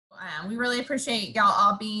We really appreciate y'all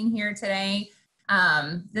all being here today.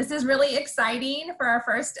 This is really exciting for our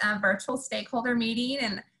first virtual stakeholder meeting,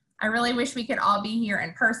 and I really wish we could all be here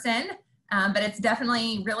in person, but it's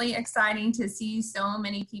definitely really exciting to see so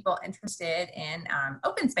many people interested in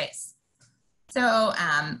open space. So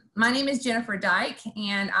my name is Jennifer Dyke,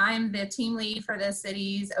 and I'm the team lead for the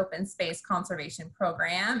city's open space conservation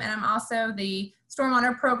program, and I'm also the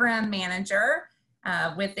stormwater program manager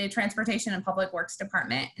with the Transportation and Public Works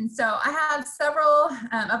Department. And so I have several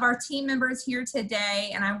of our team members here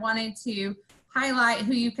today, and I wanted to highlight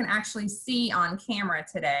who you can actually see on camera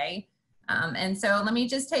today. And so let me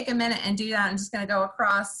just take a minute and do that. I'm just going to go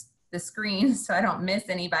across the screen so I don't miss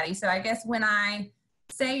anybody. So I guess when I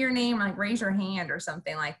say your name, like raise your hand or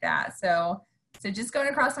something like that. So just going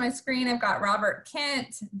across my screen, I've got Robert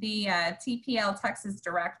Kent, the TPL Texas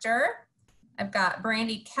Director. I've got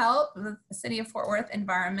Brandy Kelp with the City of Fort Worth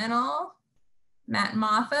Environmental, Matt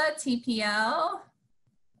Moffa, TPL,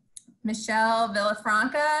 Michelle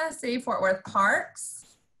Villafranca, City of Fort Worth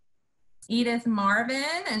Parks, Edith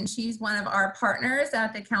Marvin, and she's one of our partners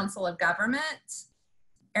at the Council of Government,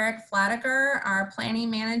 Eric Flatiger, our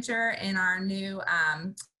planning manager in our new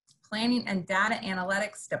planning and data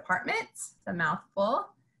analytics department. It's a mouthful.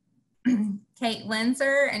 Kate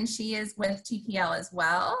Linzer, and she is with TPL as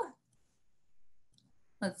well.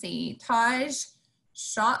 Let's see, Taj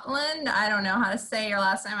Shotland. I don't know how to say your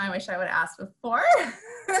last name. I wish I would have asked before.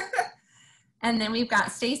 And then we've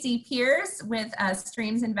got Stacy Pierce with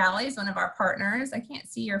Streams and Valleys, one of our partners. I can't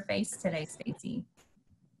see your face today, Stacy.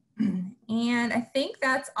 And I think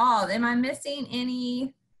that's all. Am I missing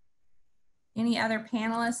any other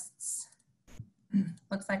panelists?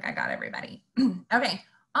 Looks like I got everybody. Okay,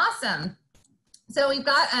 awesome. So we've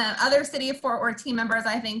got other City of Fort Worth team members,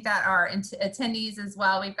 I think, that are attendees as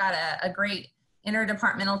well. We've got a great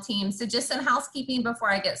interdepartmental team. So just some housekeeping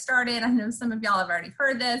before I get started. I know some of y'all have already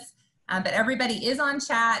heard this, but everybody is on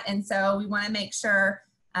chat. And so we want to make sure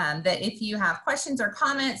that if you have questions or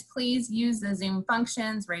comments, please use the Zoom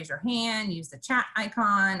functions, raise your hand, use the chat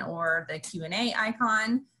icon or the Q&A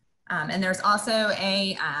icon. And there's also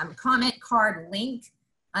a comment card link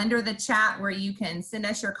under the chat where you can send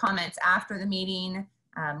us your comments after the meeting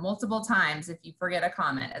multiple times if you forget a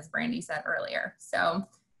comment, as Brandy said earlier. So,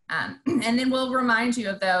 and then we'll remind you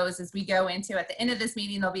of those as we go into, at the end of this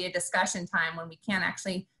meeting, there'll be a discussion time when we can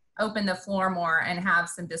actually open the floor more and have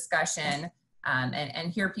some discussion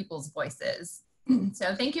and hear people's voices.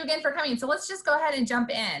 So thank you again for coming. So let's just go ahead and jump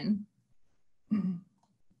in.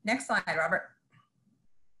 Next slide, Robert.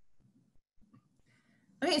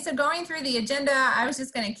 Okay, so going through the agenda, I was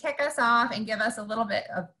just going to kick us off and give us a little bit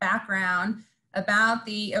of background about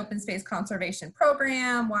the Open Space Conservation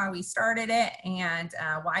Program, why we started it, and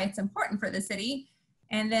why it's important for the city.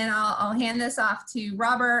 And then I'll hand this off to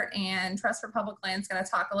Robert, and Trust for Public Land is going to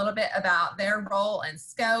talk a little bit about their role and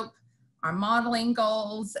scope, our modeling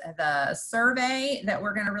goals, the survey that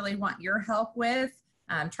we're going to really want your help with,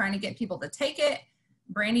 trying to get people to take it.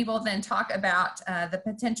 Brandy will then talk about the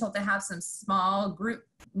potential to have some small group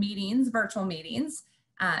meetings, virtual meetings,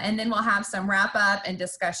 and then we'll have some wrap up and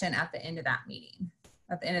discussion at the end of that meeting,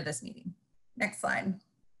 at the end of this meeting. Next slide.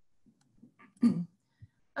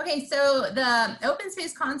 Okay, so the Open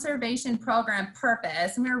Space Conservation Program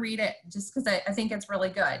purpose, I'm going to read it just because I think it's really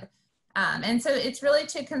good. And so it's really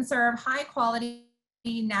to conserve high quality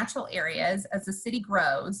natural areas as the city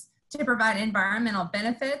grows, to provide environmental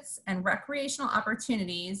benefits and recreational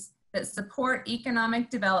opportunities that support economic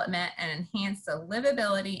development and enhance the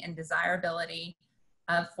livability and desirability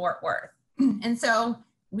of Fort Worth. And so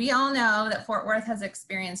we all know that Fort Worth has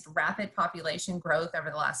experienced rapid population growth over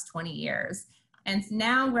the last 20 years. And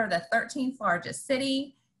now we're the 13th largest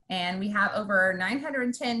city, and we have over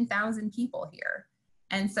 910,000 people here.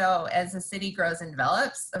 And so as the city grows and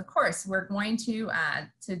develops, of course, we're going to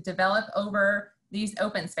develop over these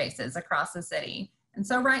open spaces across the city. And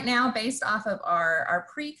so right now, based off of our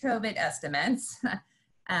pre-COVID estimates,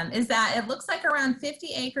 is that it looks like around 50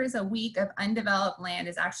 acres a week of undeveloped land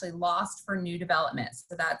is actually lost for new development.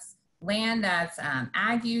 So that's land that's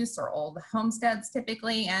ag use or old homesteads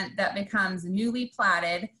typically, and that becomes newly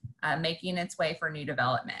platted, making its way for new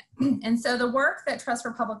development. And so the work that Trust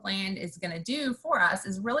for Public Land is going to do for us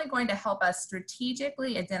is really going to help us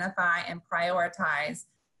strategically identify and prioritize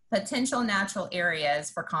potential natural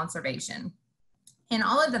areas for conservation. And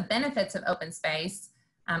all of the benefits of open space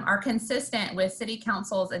are consistent with City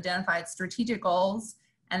Council's identified strategic goals,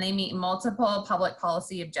 and they meet multiple public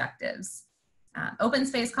policy objectives. Open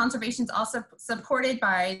space conservation is also supported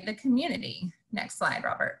by the community. Next slide,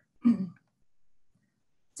 Robert.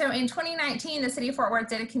 So in 2019, the City of Fort Worth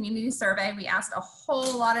did a community survey. We asked a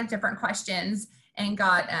whole lot of different questions and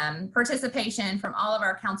got participation from all of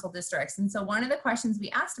our council districts. And so one of the questions we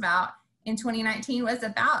asked about in 2019 was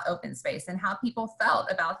about open space and how people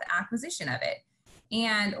felt about the acquisition of it.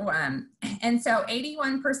 And so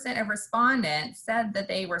 81% of respondents said that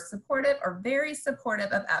they were supportive or very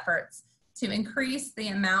supportive of efforts to increase the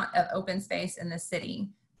amount of open space in the city.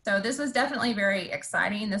 So this was definitely very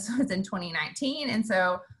exciting. This was in 2019. And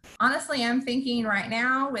so honestly, I'm thinking right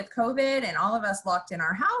now with COVID and all of us locked in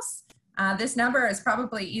our house, this number is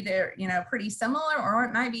probably either, pretty similar, or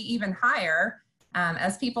it might be even higher,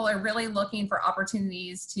 as people are really looking for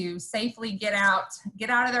opportunities to safely get out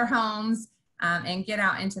of their homes, and get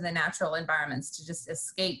out into the natural environments to just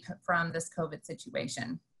escape from this COVID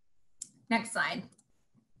situation. Next slide.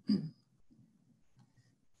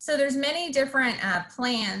 So there's many different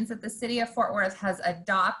plans that the City of Fort Worth has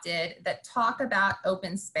adopted that talk about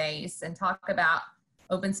open space and talk about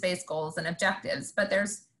open space goals and objectives, but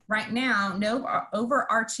there's right now no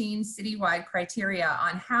overarching citywide criteria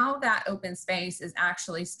on how that open space is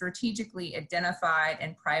actually strategically identified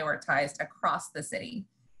and prioritized across the city.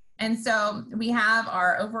 And so we have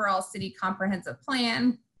our overall city comprehensive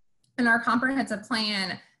plan, and our comprehensive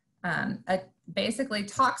plan basically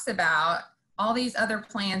talks about all these other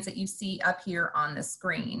plans that you see up here on the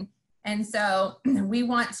screen. And so we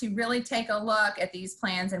want to really take a look at these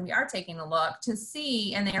plans, and we are taking a look to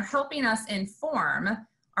see, and they're helping us inform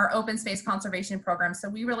our open space conservation program, so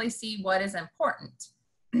we really see what is important.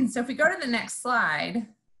 So if we go to the next slide,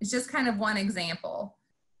 it's just kind of one example.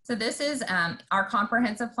 So this is our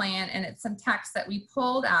comprehensive plan, and it's some text that we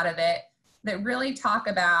pulled out of it that really talk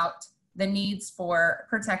about the needs for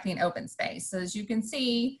protecting open space. So as you can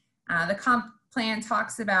see, the comp plan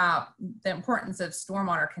talks about the importance of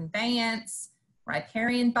stormwater conveyance,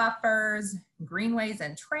 riparian buffers, greenways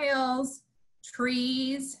and trails,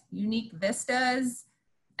 trees, unique vistas,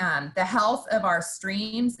 the health of our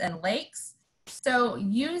streams and lakes. So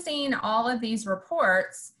using all of these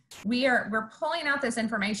reports, we're pulling out this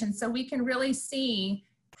information so we can really see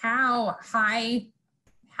how high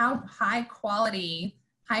quality,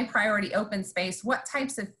 high priority open space, what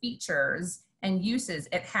types of features and uses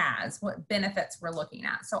it has, what benefits we're looking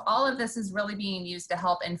at. So all of this is really being used to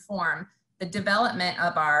help inform the development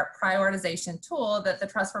of our prioritization tool that the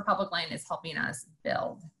Trust for Public Land is helping us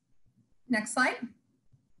build. Next slide.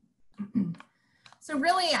 So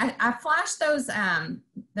really, I flashed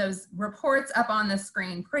those reports up on the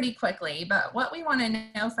screen pretty quickly, but what we want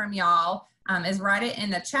to know from y'all is write it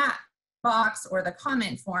in the chat box or the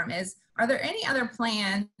comment form is, are there any other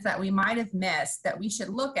plans that we might have missed that we should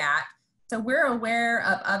look at so we're aware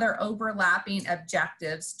of other overlapping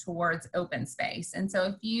objectives towards open space? And so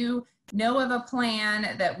if you know of a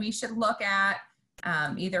plan that we should look at,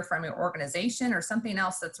 either from your organization or something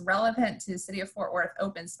else that's relevant to the City of Fort Worth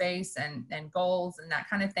open space and goals and that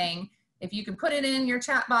kind of thing, if you can put it in your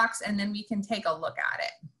chat box and then we can take a look at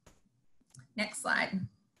it. Next slide.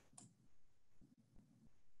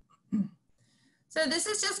 So this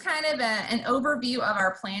is just kind of an overview of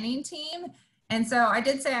our planning team. And so I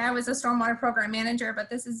did say I was a stormwater program manager, but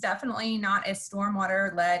this is definitely not a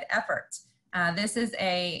stormwater-led effort. This is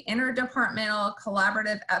a interdepartmental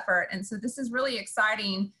collaborative effort. And so this is really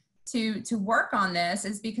exciting to work on this,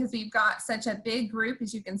 is because we've got such a big group,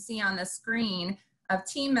 as you can see on the screen, of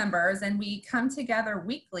team members, and we come together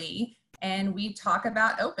weekly and we talk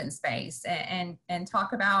about open space and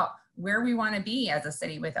talk about where we want to be as a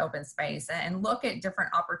city with open space and look at different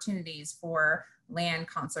opportunities for land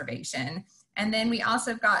conservation. And then we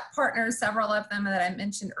also got partners, several of them that I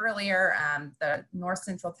mentioned earlier, the North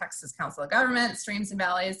Central Texas Council of Governments, Streams and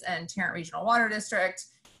Valleys, and Tarrant Regional Water District.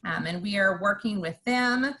 And we are working with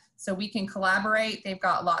them so we can collaborate. They've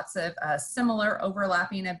got lots of similar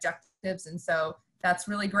overlapping objectives. And so that's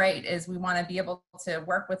really great, is we want to be able to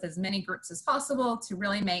work with as many groups as possible to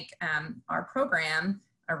really make our program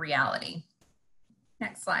a reality.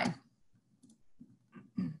 Next slide.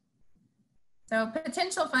 So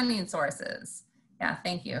potential funding sources. Yeah,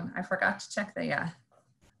 thank you. I forgot to check the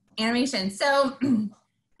animation. So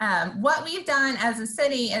what we've done as a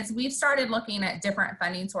city is we've started looking at different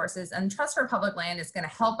funding sources, and Trust for Public Land is going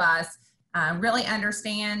to help us really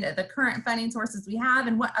understand the current funding sources we have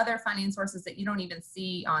and what other funding sources that you don't even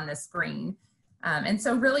see on the screen. And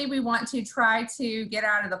so really we want to try to get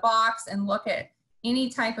out of the box and look at any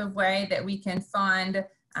type of way that we can fund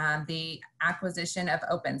the acquisition of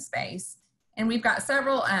open space. And we've got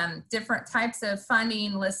several different types of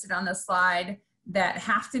funding listed on the slide that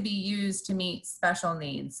have to be used to meet special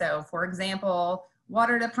needs. So for example,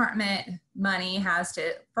 water department money has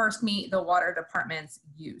to first meet the water department's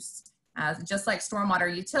use. Just like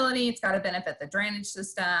stormwater utility, it's got to benefit the drainage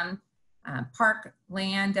system. Park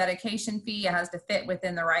land dedication fee, it has to fit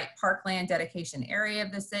within the right parkland dedication area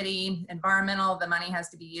of the city. Environmental, the money has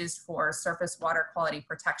to be used for surface water quality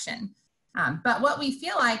protection. But what we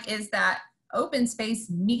feel like is that open space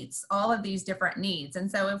meets all of these different needs. And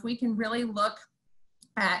so if we can really look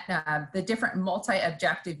at the different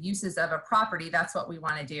multi-objective uses of a property, that's what we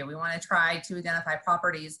want to do. We want to try to identify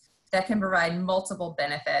properties that can provide multiple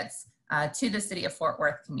benefits to the city of Fort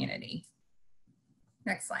Worth community.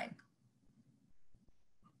 Next slide.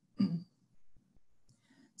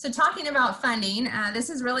 So talking about funding, this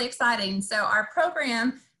is really exciting. So our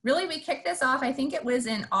program, really we kicked this off, I think it was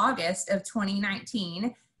in August of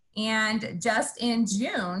 2019, and just in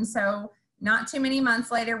June, so not too many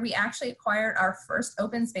months later, we actually acquired our first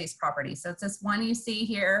open space property. So it's this one you see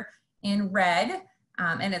here in red,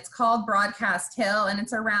 and it's called Broadcast Hill, and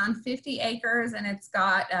it's around 50 acres, and it's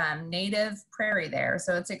got native prairie there.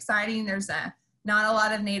 So it's exciting. There's not a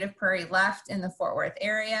lot of native prairie left in the Fort Worth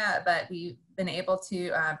area, but we've been able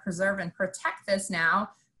to preserve and protect this now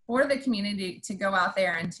for the community to go out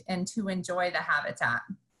there and to enjoy the habitat.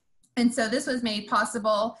 And so this was made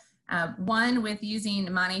possible, one, with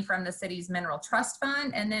using money from the city's Mineral Trust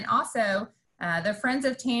Fund, and then also the Friends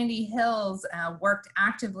of Tandy Hills worked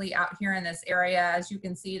actively out here in this area. As you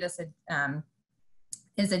can see, this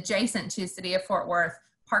is adjacent to City of Fort Worth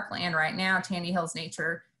parkland right now, Tandy Hills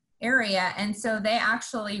Nature area. And so they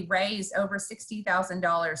actually raised over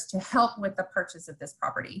 $60,000 to help with the purchase of this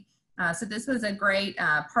property. So this was a great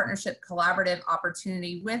partnership, collaborative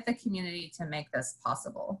opportunity with the community to make this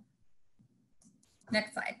possible.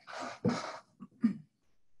 Next slide.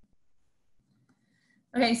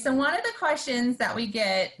 Okay, so one of the questions that we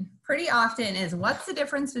get pretty often is, what's the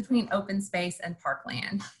difference between open space and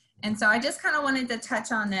parkland? And so I just kind of wanted to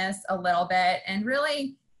touch on this a little bit, and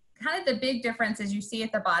really kind of the big difference, as you see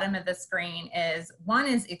at the bottom of the screen, is one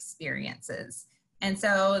is experiences. And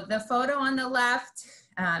so the photo on the left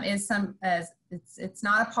is it's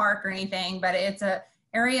not a park or anything, but it's a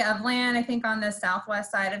area of land, I think on the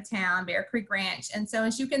southwest side of town, Bear Creek Ranch. And so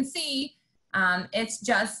as you can see, it's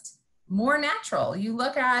just more natural. You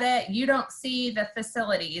look at it, you don't see the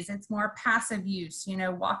facilities. It's more passive use, you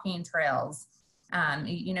know, walking trails.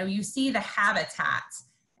 You know, you see the habitat.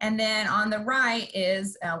 And then on the right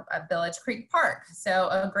is a Village Creek Park. So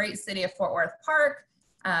a great City of Fort Worth park.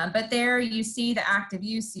 But there you see the active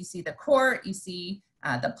use, you see the court, you see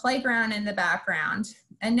the playground in the background.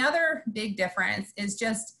 Another big difference is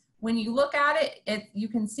just when you look at it, you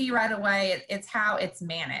can see right away it's how it's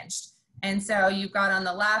managed. And so you've got on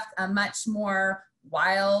the left a much more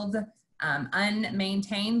wild,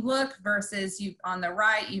 unmaintained look versus on the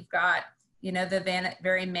right, you've got, you know, the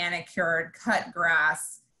very manicured cut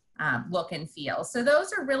grass look and feel. So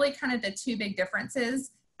those are really kind of the two big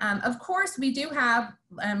differences. Of course, we do have,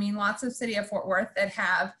 I mean, lots of City of Fort Worth that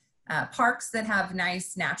have parks that have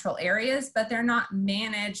nice natural areas, but they're not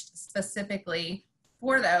managed specifically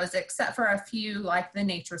for those, except for a few, like the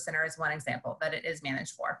Nature Center is one example that it is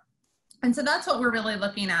managed for. And so that's what we're really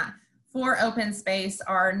looking at for open space,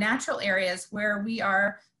 are natural areas where we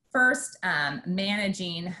are first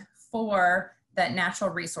managing for that natural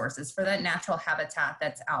resources, for that natural habitat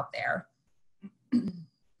that's out there.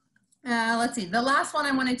 Let's see, the last one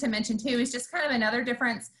I wanted to mention too is just kind of another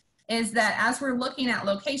difference, is that as we're looking at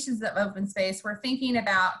locations of open space, we're thinking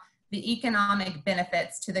about the economic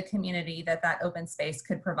benefits to the community that that open space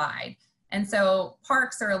could provide. And so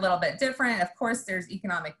parks are a little bit different. Of course, there's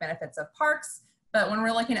economic benefits of parks, but when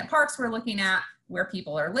we're looking at parks, we're looking at where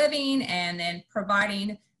people are living and then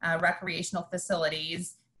providing recreational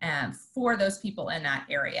facilities for those people in that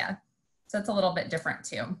area. So it's a little bit different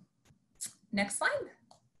too. Next slide.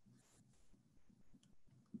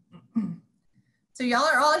 So y'all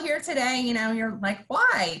are all here today, you know, you're like,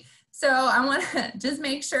 why? So I want to just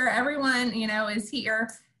make sure everyone, you know, is here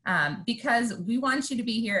because we want you to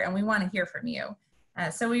be here and we want to hear from you.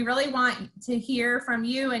 So we really want to hear from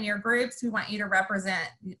you and your groups. We want you to represent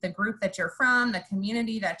the group that you're from, the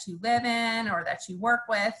community that you live in or that you work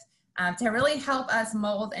with, to really help us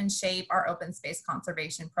mold and shape our open space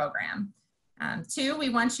conservation program. Two, we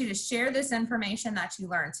want you to share this information that you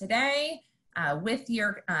learned today with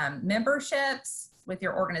your memberships, with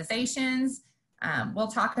your organizations. We'll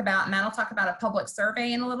talk about, Matt will talk about a public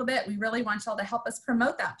survey in a little bit. We really want y'all to help us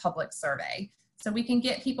promote that public survey so we can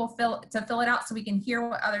get people to fill it out so we can hear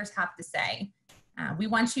what others have to say. We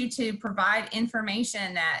want you to provide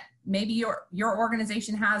information that maybe your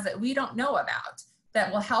organization has that we don't know about,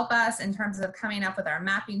 that will help us in terms of coming up with our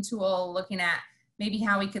mapping tool, looking at maybe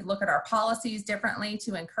how we could look at our policies differently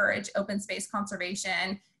to encourage open space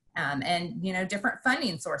conservation, and different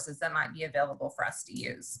funding sources that might be available for us to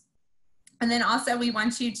use. And then also we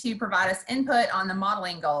want you to provide us input on the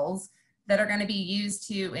modeling goals that are going to be used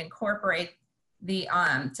to incorporate the,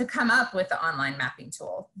 to come up with the online mapping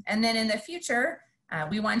tool. And then in the future,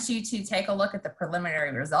 we want you to take a look at the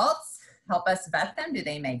preliminary results, help us vet them. Do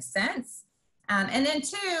they make sense? And then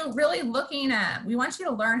two, really looking at, we want you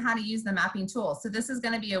to learn how to use the mapping tool. So this is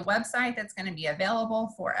going to be a website that's going to be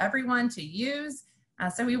available for everyone to use.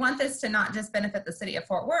 So we want this to not just benefit the city of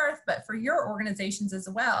Fort Worth, but for your organizations as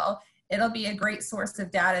well. It'll be a great source of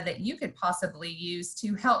data that you could possibly use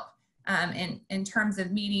to help in terms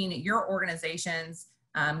of meeting your organization's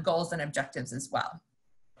goals and objectives as well.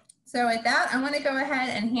 So with that, I want to go ahead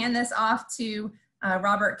and hand this off to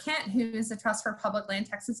Robert Kent, who is the Trust for Public Land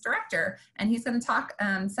Texas Director, and he's going to talk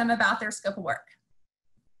some about their scope of work.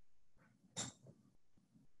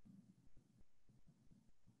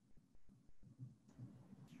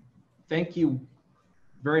 Thank you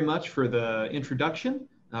very much for the introduction.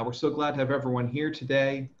 We're so glad to have everyone here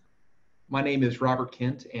today. My name is Robert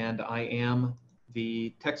Kent, and I am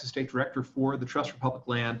the Texas State Director for the Trust for Public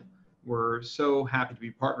Land. We're so happy to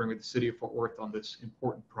be partnering with the City of Fort Worth on this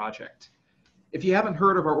important project. If you haven't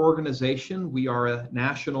heard of our organization, we are a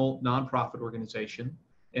national nonprofit organization,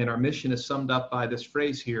 and our mission is summed up by this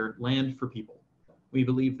phrase here, land for people. We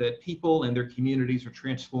believe that people and their communities are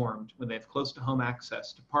transformed when they have close to home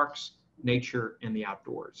access to parks, nature, and the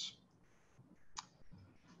outdoors.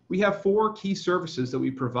 We have 4 key services that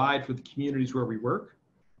we provide for the communities where we work.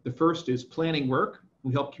 The first is planning work.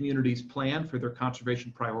 We help communities plan for their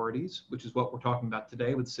conservation priorities, which is what we're talking about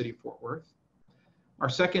today with the City of Fort Worth. Our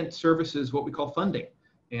second service is what we call funding,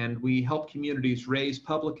 and we help communities raise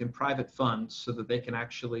public and private funds so that they can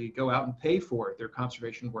actually go out and pay for their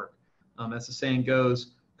conservation work. As the saying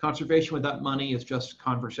goes, conservation without money is just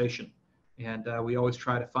conversation, and we always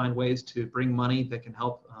try to find ways to bring money that can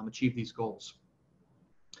help achieve these goals.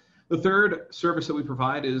 The third service that we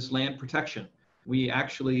provide is land protection. We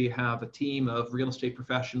actually have a team of real estate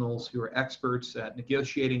professionals who are experts at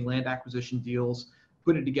negotiating land acquisition deals,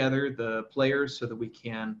 putting together the players so that we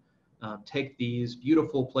can take these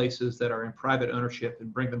beautiful places that are in private ownership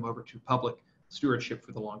and bring them over to public stewardship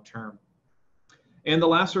for the long term. And the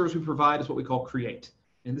last service we provide is what we call create.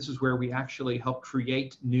 And this is where we actually help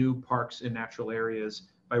create new parks and natural areas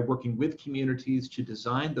by working with communities to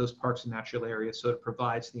design those parks and natural areas so it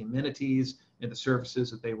provides the amenities and the services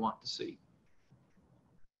that they want to see.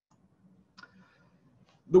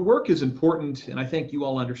 The work is important, and I think you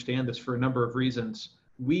all understand this for a number of reasons.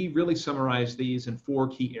 We really summarize these in 4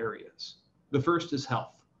 key areas. The first is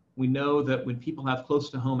health. We know that when people have close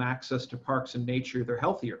to home access to parks and nature, they're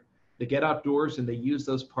healthier. They get outdoors and they use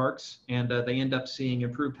those parks, and they end up seeing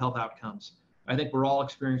improved health outcomes. I think we're all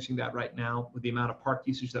experiencing that right now with the amount of park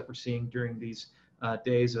usage that we're seeing during these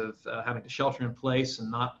days of having to shelter in place and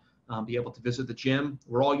not be able to visit the gym.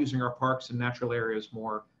 We're all using our parks and natural areas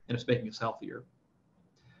more, and it's making us healthier.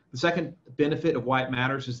 The second benefit of why it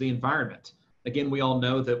matters is the environment. Again, we all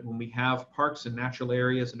know that when we have parks and natural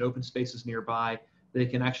areas and open spaces nearby, they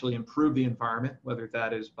can actually improve the environment, whether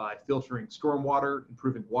that is by filtering stormwater,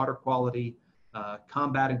 improving water quality,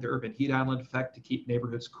 combating the urban heat island effect to keep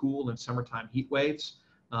neighborhoods cool in summertime heat waves,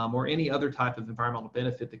 or any other type of environmental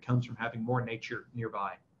benefit that comes from having more nature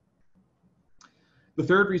nearby. The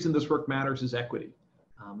third reason this work matters is equity.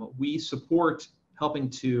 We support helping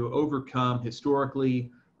to overcome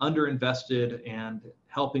historically underinvested and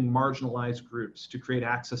helping marginalized groups to create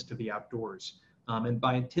access to the outdoors, and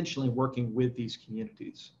by intentionally working with these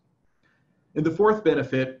communities. And the fourth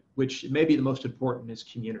benefit, which may be the most important, is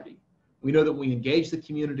community. We know that when we engage the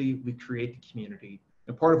community, we create the community.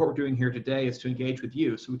 And part of what we're doing here today is to engage with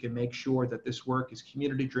you so we can make sure that this work is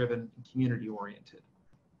community driven and community oriented.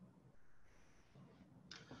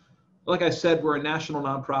 Like I said, we're a national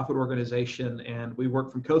nonprofit organization, and we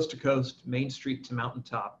work from coast to coast, Main Street to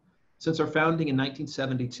mountaintop. Since our founding in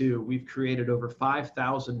 1972, we've created over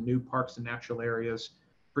 5,000 new parks and natural areas,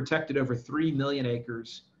 protected over 3 million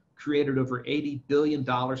acres, created over $80 billion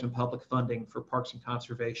in public funding for parks and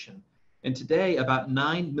conservation. And today, about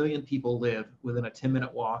 9 million people live within a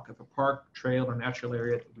 10-minute walk of a park, trail, or natural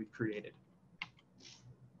area that we've created.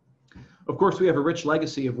 Of course, we have a rich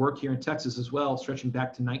legacy of work here in Texas as well, stretching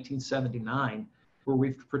back to 1979, where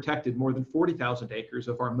we've protected more than 40,000 acres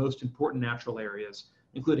of our most important natural areas,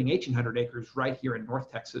 including 1,800 acres right here in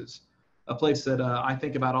North Texas. A place that I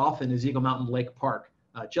think about often is Eagle Mountain Lake Park,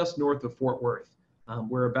 just north of Fort Worth,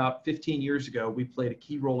 where about 15 years ago, we played a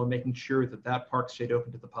key role in making sure that that park stayed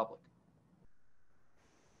open to the public.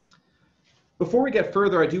 Before we get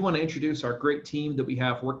further, I do want to introduce our great team that we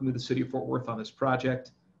have working with the City of Fort Worth on this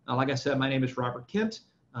project. Like I said, my name is Robert Kent.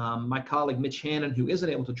 My colleague Mitch Hannon, who isn't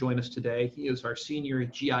able to join us today, he is our senior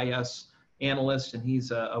GIS analyst, and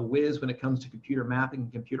he's a whiz when it comes to computer mapping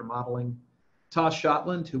and computer modeling. Taj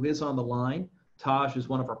Shotland, who is on the line. Taj is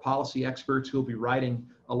one of our policy experts who will be writing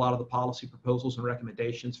a lot of the policy proposals and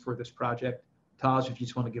recommendations for this project. Taj, if you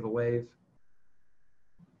just want to give a wave.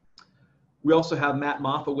 We also have Matt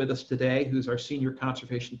Moffa with us today, who's our Senior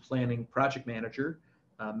Conservation Planning Project Manager.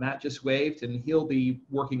 Matt just waved, and he'll be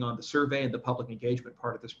working on the survey and the public engagement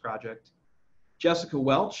part of this project. Jessica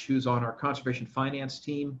Welch, who's on our Conservation Finance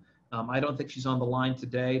team. I don't think she's on the line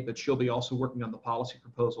today, but she'll be also working on the policy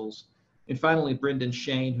proposals. And finally, Brendan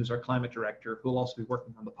Shane, who's our Climate Director, who will also be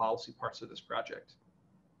working on the policy parts of this project.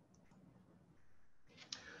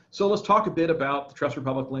 So let's talk a bit about the Trust for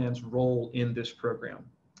Public Land's role in this program.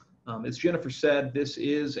 As Jennifer said, this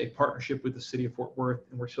is a partnership with the City of Fort Worth,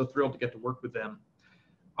 and we're so thrilled to get to work with them.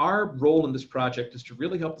 Our role in this project is to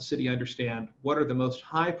really help the city understand what are the most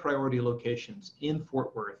high priority locations in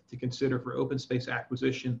Fort Worth to consider for open space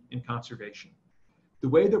acquisition and conservation. The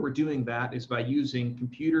way that we're doing that is by using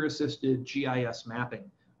computer-assisted GIS mapping,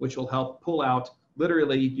 which will help pull out,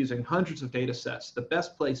 literally using hundreds of data sets, the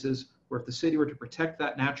best places where if the city were to protect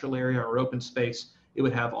that natural area or open space, it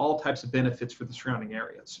would have all types of benefits for the surrounding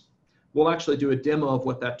areas. We'll actually do a demo of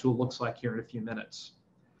what that tool looks like here in a few minutes.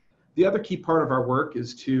 The other key part of our work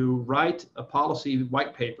is to write a policy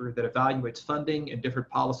white paper that evaluates funding and different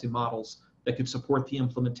policy models that could support the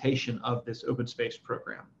implementation of this open space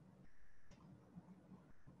program.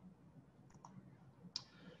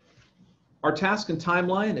 Our task and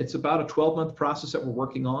timeline, it's about a 12-month process that we're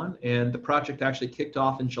working on, and the project actually kicked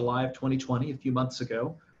off in July of 2020, a few months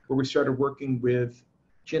ago, where we started working with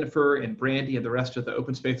Jennifer and Brandy and the rest of the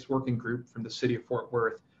Open Space Working Group from the City of Fort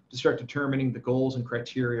Worth to start determining the goals and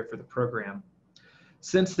criteria for the program.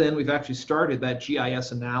 Since then, we've actually started that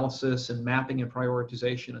GIS analysis and mapping and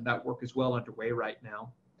prioritization, and that work is well underway right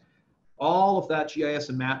now. All of that GIS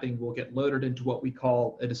and mapping will get loaded into what we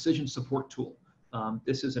call a decision support tool.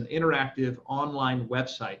 This is an interactive online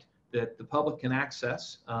website that the public can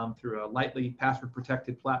access through a lightly password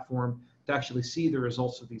protected platform to actually see the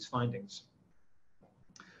results of these findings.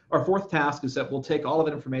 Our fourth task is that we'll take all of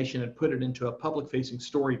that information and put it into a public-facing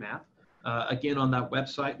story map, again on that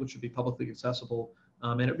website, which will be publicly accessible.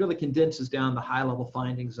 And it really condenses down the high-level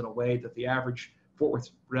findings in a way that the average Fort Worth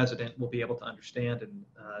resident will be able to understand and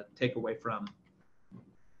take away from.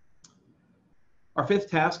 Our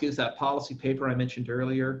fifth task is that policy paper I mentioned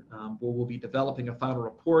earlier, where we'll be developing a final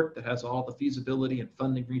report that has all the feasibility and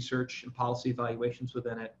funding research and policy evaluations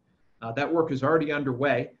within it. That work is already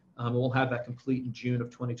underway. We'll have that complete in June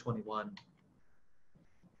of 2021.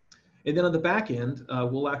 And then on the back end,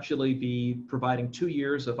 we'll actually be providing 2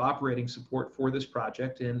 years of operating support for this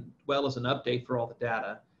project, as well as an update for all the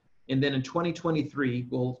data. And then in 2023,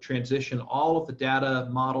 we'll transition all of the data,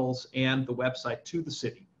 models, and the website to the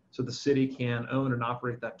city, so the city can own and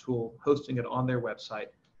operate that tool, hosting it on their website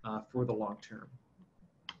for the long term.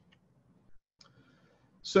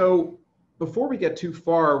 So before we get too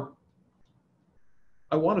far,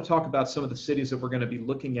 I want to talk about some of the cities that we're going to be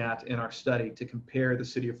looking at in our study to compare the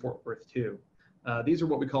City of Fort Worth to. These are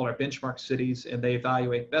what we call our benchmark cities, and they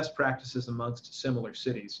evaluate best practices amongst similar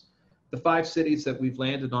cities. The 5 cities that we've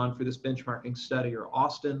landed on for this benchmarking study are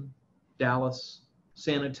Austin, Dallas,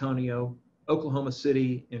 San Antonio, Oklahoma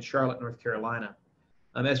City, and Charlotte, North Carolina.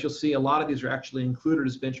 As you'll see, a lot of these are actually included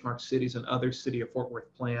as benchmark cities in other City of Fort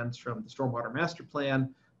Worth plans, from the Stormwater Master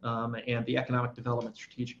Plan and the Economic Development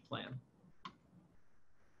Strategic Plan.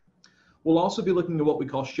 We'll also be looking at what we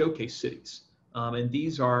call showcase cities. And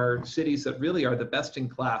these are cities that really are the best in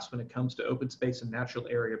class when it comes to open space and natural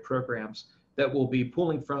area programs that we'll be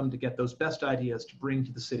pulling from to get those best ideas to bring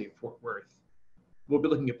to the City of Fort Worth. We'll be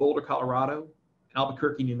looking at Boulder, Colorado,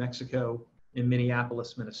 Albuquerque, New Mexico, and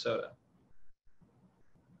Minneapolis, Minnesota.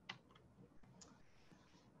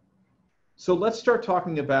 So let's start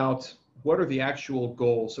talking about what are the actual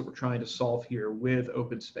goals that we're trying to solve here with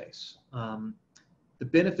open space. The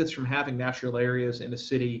benefits from having natural areas in a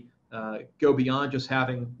city go beyond just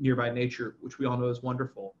having nearby nature, which we all know is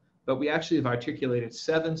wonderful, but we actually have articulated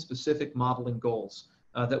 7 specific modeling goals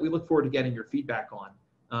that we look forward to getting your feedback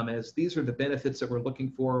on, as these are the benefits that we're looking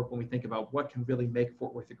for when we think about what can really make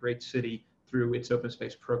Fort Worth a great city through its open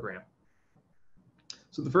space program.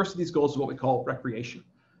 So the first of these goals is what we call recreation.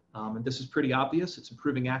 And this is pretty obvious. It's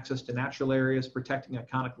improving access to natural areas, protecting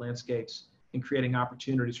iconic landscapes, and creating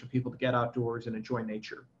opportunities for people to get outdoors and enjoy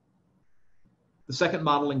nature. The second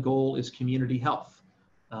modeling goal is community health.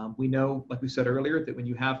 We know, like we said earlier, that when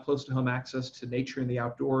you have close to home access to nature and the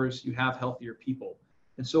outdoors, you have healthier people.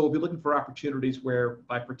 And so we'll be looking for opportunities where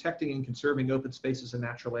by protecting and conserving open spaces and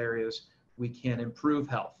natural areas, we can improve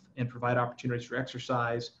health and provide opportunities for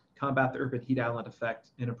exercise, combat the urban heat island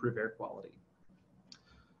effect, and improve air quality.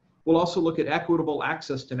 We'll also look at equitable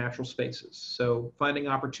access to natural spaces. So finding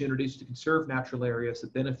opportunities to conserve natural areas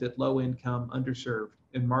that benefit low-income, underserved,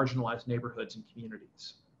 and marginalized neighborhoods and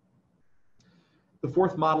communities. The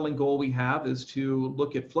fourth modeling goal we have is to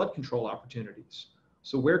look at flood control opportunities.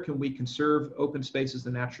 So where can we conserve open spaces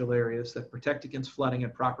and natural areas that protect against flooding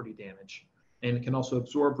and property damage, and can also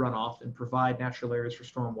absorb runoff and provide natural areas for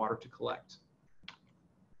stormwater to collect.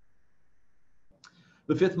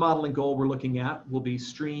 The fifth modeling goal we're looking at will be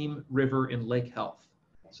stream, river, and lake health.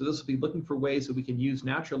 So this will be looking for ways that we can use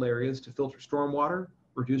natural areas to filter stormwater,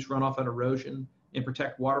 reduce runoff and erosion, and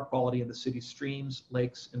protect water quality in the city's streams,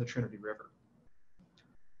 lakes, and the Trinity River.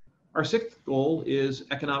 Our sixth goal is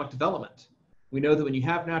economic development. We know that when you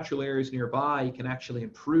have natural areas nearby, you can actually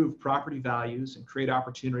improve property values and create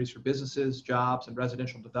opportunities for businesses, jobs, and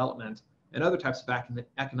residential development, and other types of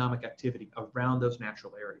economic activity around those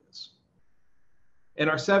natural areas. And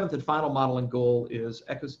our seventh and final modeling goal is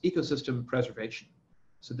ecosystem preservation.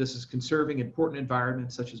 So this is conserving important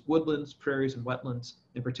environments such as woodlands, prairies, and wetlands,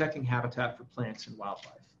 and protecting habitat for plants and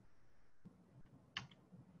wildlife.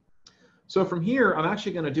 So from here, I'm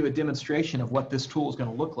actually going to do a demonstration of what this tool is going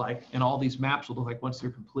to look like, and all these maps will look like once they're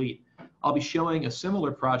complete. I'll be showing a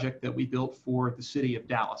similar project that we built for the city of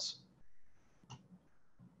Dallas.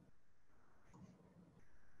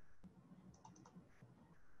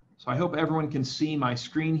 So I hope everyone can see my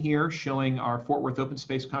screen here showing our Fort Worth Open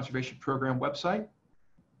Space Conservation Program website.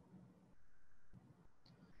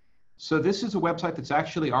 So this is a website that's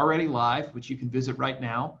actually already live, which you can visit right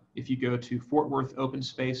now if you go to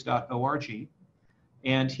fortworthopenspace.org.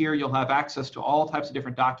 And here you'll have access to all types of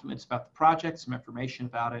different documents about the project, some information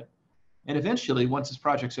about it. And eventually, once this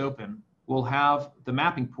project's open, we'll have the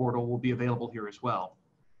mapping portal will be available here as well.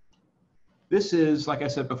 This is, like I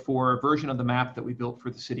said before, a version of the map that we built for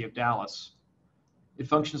the city of Dallas. It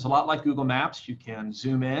functions a lot like Google Maps. You can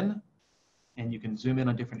zoom in, and you can zoom in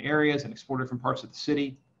on different areas and explore different parts of the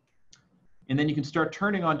city. And then you can start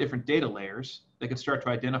turning on different data layers that can start to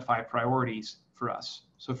identify priorities for us.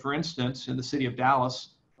 So for instance, in the city of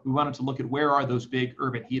Dallas, we wanted to look at where are those big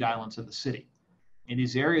urban heat islands in the city. And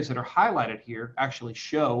these areas that are highlighted here actually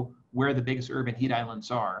show where the biggest urban heat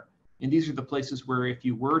islands are. And these are the places where if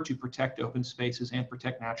you were to protect open spaces and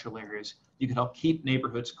protect natural areas, you could help keep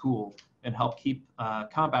neighborhoods cool and help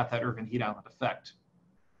combat that urban heat island effect.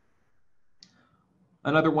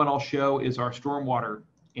 Another one I'll show is our stormwater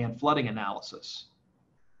and flooding analysis.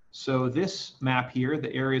 So this map here,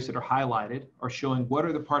 the areas that are highlighted, are showing what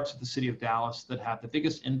are the parts of the city of Dallas that have the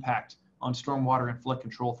biggest impact on stormwater and flood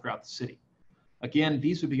control throughout the city. Again,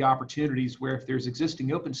 these would be opportunities where if there's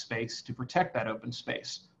existing open space, to protect that open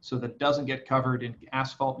space so that it doesn't get covered in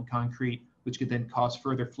asphalt and concrete, which could then cause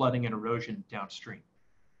further flooding and erosion downstream.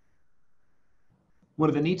 One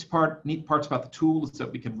of the neat parts about the tool is that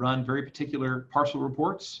we can run very particular parcel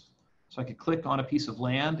reports. So I could click on a piece of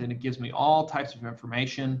land and it gives me all types of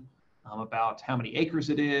information about how many acres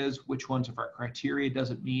it is, which ones of our criteria does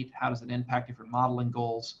it meet, how does it impact different modeling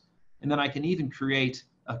goals. And then I can even create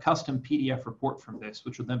a custom PDF report from this,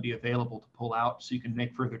 which will then be available to pull out so you can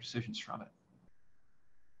make further decisions from it.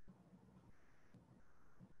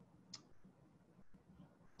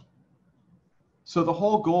 So the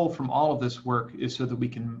whole goal from all of this work is so that we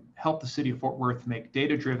can help the city of Fort Worth make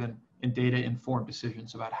data-driven and data-informed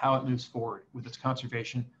decisions about how it moves forward with its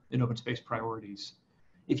conservation and open space priorities.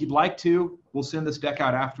 If you'd like to, we'll send this deck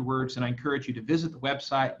out afterwards, and I encourage you to visit the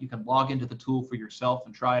website. You can log into the tool for yourself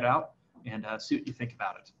and try it out and see what you think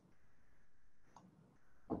about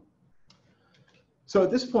it. So at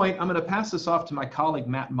this point, I'm going to pass this off to my colleague,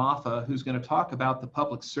 Matt Moffa, who's going to talk about the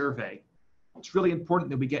public survey. It's really important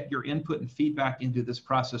that we get your input and feedback into this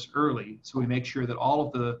process early so we make sure that all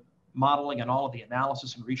of the modeling and all of the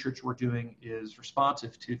analysis and research we're doing is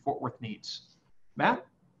responsive to Fort Worth needs. Matt?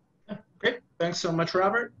 Great. Thanks so much,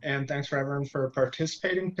 Robert. And thanks for everyone for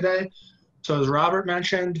participating today. So as Robert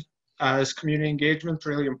mentioned, this community engagement is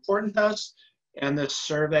really important to us. And this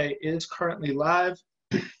survey is currently live.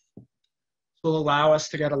 This will allow us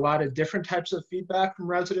to get a lot of different types of feedback from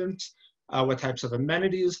residents, what types of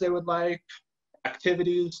amenities they would like,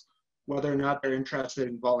 activities, whether or not they're interested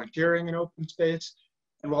in volunteering in open space.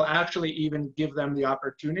 And we'll actually even give them the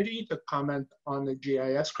opportunity to comment on the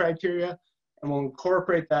GIS criteria, and we'll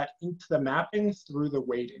incorporate that into the mapping through the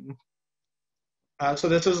weighting. So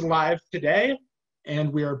this is live today.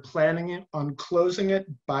 and we are planning on closing it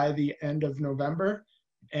by the end of November.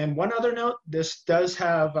 And one other note, this does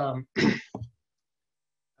have a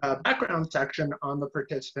background section on the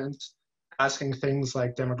participants asking things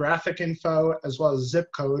like demographic info as well as zip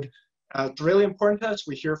code. It's really important to us.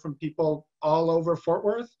 We hear from people all over Fort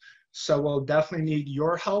Worth, so we'll definitely need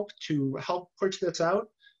your help to help push this out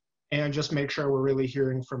and just make sure we're really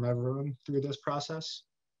hearing from everyone through this process.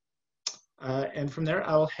 And from there,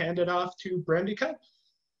 I'll hand it off to Brandy Cup.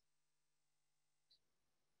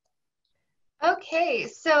 Okay,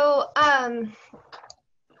 so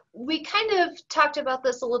we kind of talked about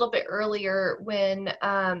this a little bit earlier when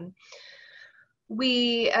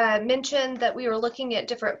we mentioned that we were looking at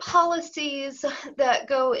different policies that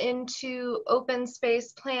go into open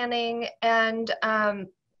space planning, and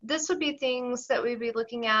this would be things that we'd be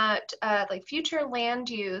looking at like future land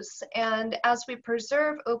use. And as we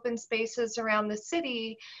preserve open spaces around the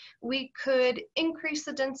city, we could increase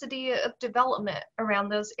the density of development around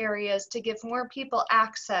those areas to give more people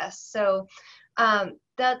access. So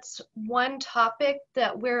that's one topic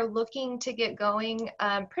that we're looking to get going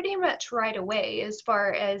pretty much right away as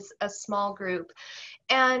far as a small group.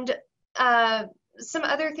 And some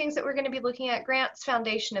other things that we're going to be looking at: grants,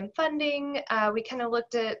 foundation, and funding. We kind of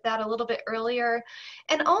looked at that a little bit earlier.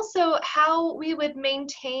 And also how we would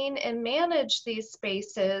maintain and manage these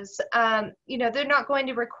spaces. You know, they're not going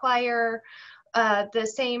to require the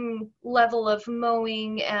same level of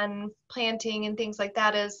mowing and planting and things like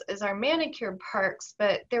that as our manicured parks,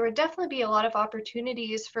 but there would definitely be a lot of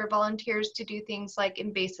opportunities for volunteers to do things like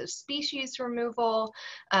invasive species removal,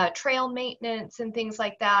 trail maintenance, and things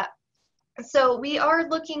like that. So we are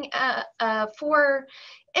looking at for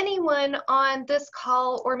anyone on this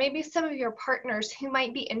call, or maybe some of your partners who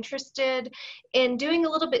might be interested in doing a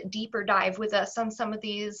little bit deeper dive with us on some of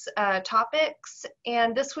these topics.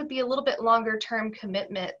 And this would be a little bit longer term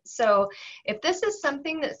commitment. So if this is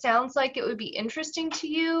something that sounds like it would be interesting to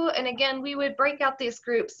you, and again, we would break out these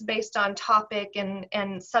groups based on topic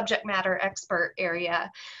and subject matter expert area.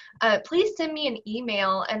 Please send me an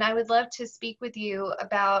email, and I would love to speak with you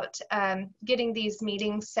about getting these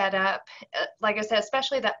meetings set up. Like I said,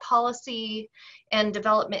 especially that policy and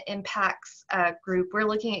development impacts group. We're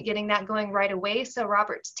looking at getting that going right away so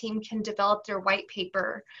Robert's team can develop their white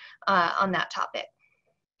paper on that topic.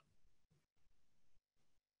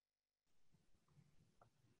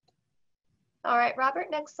 All right,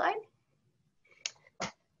 Robert, next slide.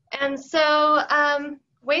 And so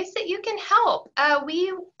ways that you can help.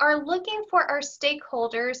 We are looking for our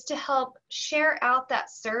stakeholders to help share out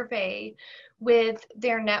that survey with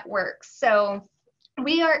their networks. So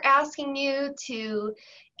we are asking you to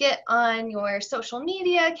get on your social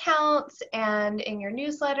media accounts and in your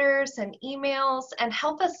newsletters and emails and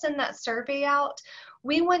help us send that survey out.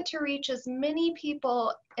 We want to reach as many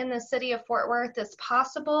people in the city of Fort Worth as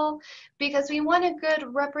possible because we want a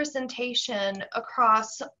good representation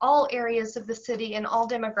across all areas of the city and all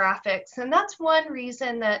demographics. And that's one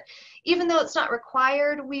reason that even though it's not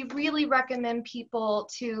required, we really recommend people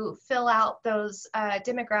to fill out those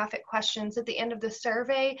demographic questions at the end of the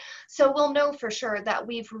survey, so we'll know for sure that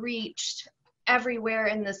we've reached everywhere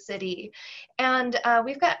in the city. And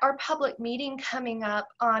we've got our public meeting coming up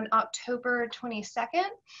on October 22nd.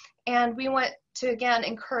 And we want to, again,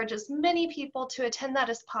 encourage as many people to attend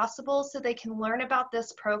that as possible so they can learn about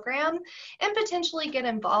this program and potentially get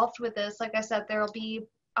involved with this. Like I said, there will be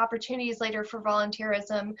opportunities later for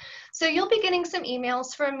volunteerism. So you'll be getting some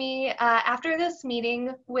emails from me after this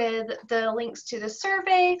meeting with the links to the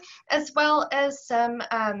survey, as well as some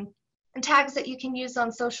tags that you can use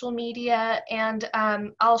on social media, and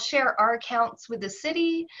I'll share our accounts with the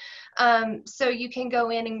city, so you can go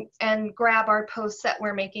in and grab our posts that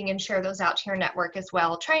we're making and share those out to your network as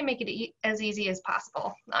well. Try and make it as easy as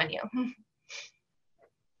possible on you.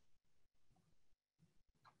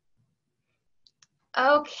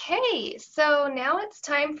 Okay, so now it's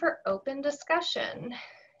time for open discussion.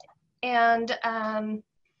 And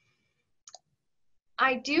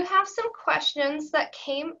I do have some questions that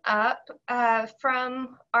came up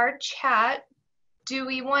from our chat. Do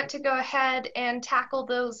we want to go ahead and tackle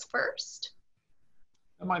those first?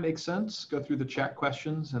 That might make sense. Go through the chat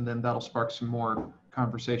questions and then that'll spark some more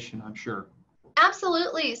conversation, I'm sure.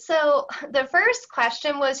 Absolutely. So the first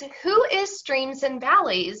question was, who is Streams and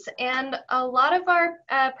Valleys? And a lot of our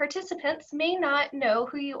participants may not know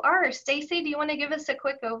who you are. Stacy, do you want to give us a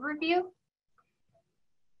quick overview?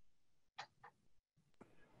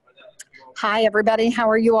 Hi, everybody. How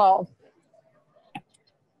are you all?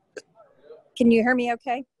 Can you hear me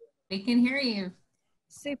okay? We can hear you.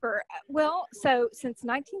 Super. Well, so since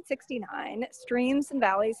 1969, Streams and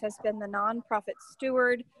Valleys has been the nonprofit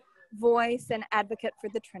steward, voice, and advocate for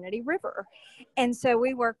the Trinity River. And so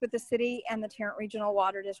we work with the city and the Tarrant Regional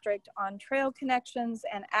Water District on trail connections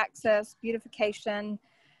and access, beautification,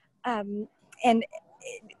 and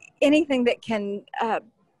anything that can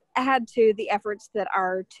add to the efforts that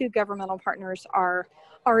our two governmental partners are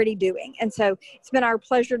already doing. And so it's been our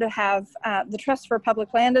pleasure to have the Trust for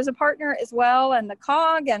Public Land as a partner as well, and the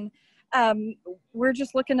COG, and we're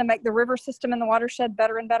just looking to make the river system and the watershed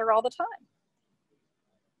better and better all the time.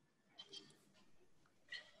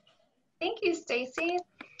 Thank you, Stacy.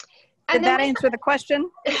 Did that answer the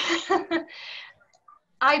question?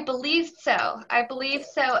 I believe so. I believe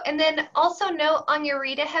so. And then also note on your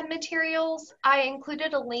read ahead materials, I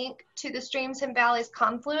included a link to the Streams and Valleys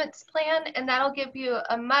Confluence Plan, and that'll give you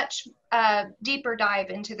a much deeper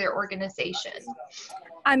dive into their organization.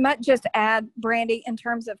 I might just add, Brandy, in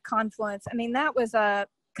terms of Confluence, I mean, that was a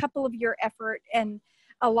couple of year effort, and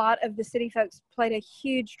a lot of the city folks played a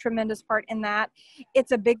huge, tremendous part in that.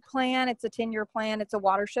 It's a big plan. It's a 10-year plan. It's a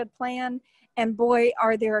watershed plan. And boy,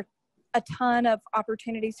 are there a ton of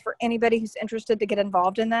opportunities for anybody who's interested to get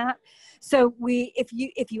involved in that. So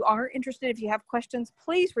if you are interested, if you have questions,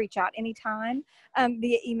 please reach out anytime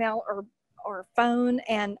via email or phone.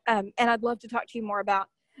 And I'd love to talk to you more about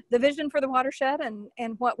the vision for the watershed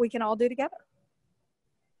and what we can all do together.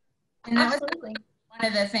 And that Absolutely. was one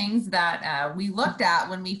of the things that we looked at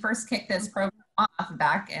when we first kicked this program off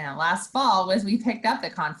back last fall, was we picked up the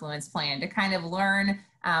Confluence Plan to kind of learn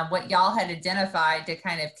what y'all had identified to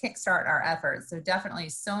kind of kickstart our efforts. So definitely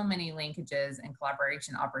so many linkages and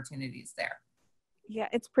collaboration opportunities there. Yeah,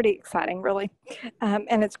 it's pretty exciting, really.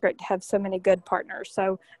 And it's great to have so many good partners.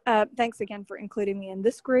 So thanks again for including me in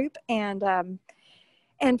this group, and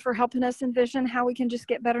for helping us envision how we can just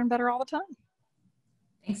get better and better all the time.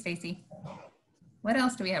 Thanks, Stacy. What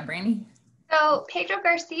else do we have, Brandy? So Pedro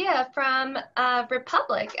Garcia from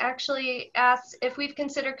Republic actually asked if we've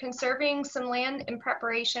considered conserving some land in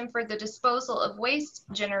preparation for the disposal of waste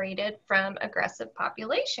generated from aggressive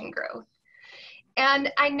population growth.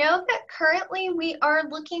 And I know that currently we are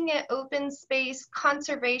looking at open space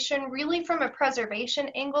conservation really from a preservation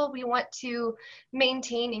angle. We want to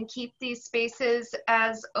maintain and keep these spaces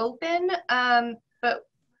as open, but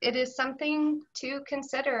it is something to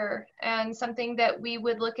consider, and something that we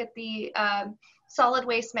would look at the solid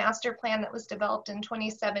waste master plan that was developed in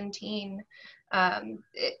 2017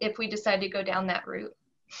 if we decide to go down that route.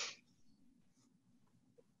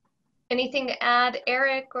 Anything to add,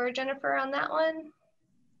 Eric or Jennifer, on that one?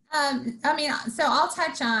 I mean, so I'll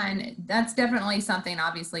touch on, that's definitely something,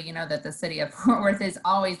 obviously, you know, that the city of Fort Worth is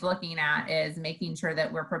always looking at, is making sure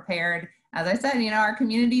that we're prepared. As I said, you know, our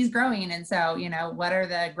community is growing. And so, you know, what are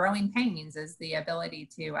the growing pains is the ability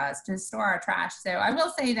to store our trash. So I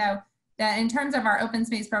will say, though, that in terms of our open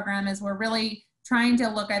space program, is we're really trying to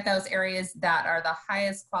look at those areas that are the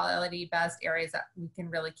highest quality, best areas that we can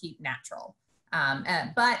really keep natural.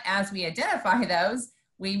 But as we identify those,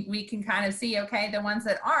 we can kind of see, okay, the ones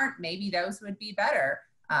that aren't, maybe those would be better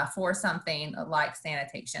for something like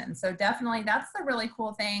sanitation. So definitely that's the really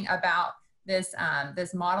cool thing about this,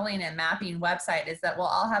 this modeling and mapping website, is that we'll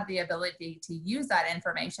all have the ability to use that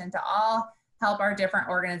information to all help our different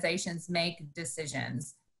organizations make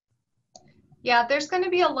decisions. Yeah, there's going to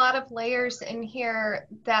be a lot of layers in here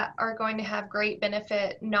that are going to have great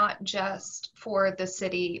benefit, not just for the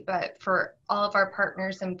city, but for all of our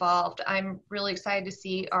partners involved. I'm really excited to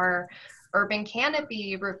see our urban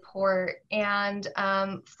canopy report and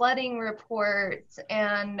flooding reports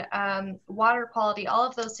and water quality. All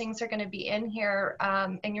of those things are going to be in here,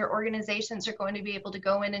 and your organizations are going to be able to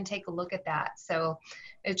go in and take a look at that. So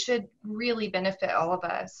it should really benefit all of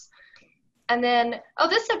us. And then, oh,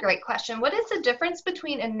 this is a great question. What is the difference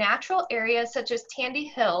between a natural area such as Tandy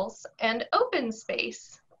Hills and open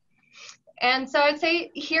space? And so I'd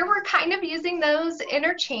say here we're kind of using those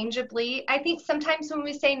interchangeably. I think sometimes when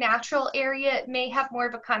we say natural area, it may have more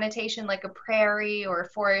of a connotation like a prairie or a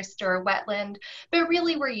forest or a wetland, but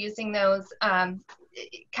really we're using those kind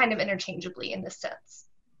of interchangeably in this sense.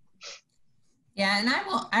 Yeah, and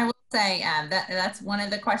I will say that's one of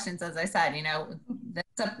the questions, as I said, you know,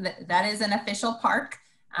 that is an official park,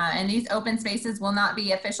 and these open spaces will not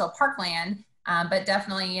be official parkland, but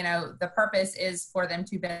definitely, you know, the purpose is for them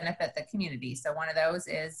to benefit the community. So one of those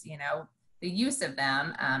is, you know, the use of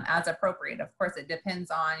them as appropriate. Of course, it depends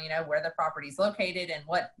on, you know, where the property is located and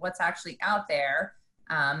what's actually out there.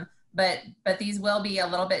 But these will be a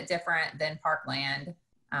little bit different than parkland.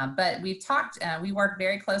 But we've talked, we work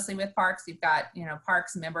very closely with parks. We've got, you know,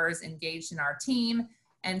 parks members engaged in our team.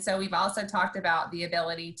 And so we've also talked about the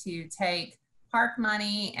ability to take park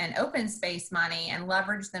money and open space money and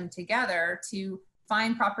leverage them together to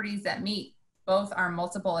find properties that meet both our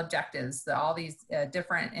multiple objectives, all these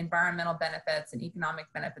different environmental benefits and economic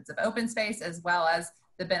benefits of open space, as well as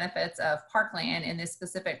the benefits of parkland in the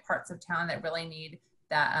specific parts of town that really need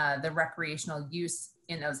that, the recreational use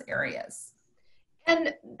in those areas.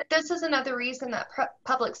 And this is another reason that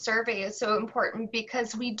public survey is so important,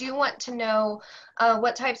 because we do want to know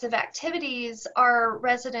what types of activities our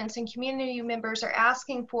residents and community members are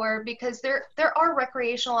asking for, because there are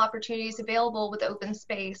recreational opportunities available with open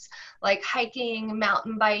space, like hiking,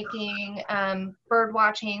 mountain biking, bird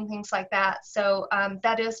watching, things like that. So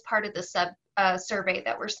that is part of the survey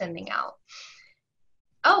that we're sending out.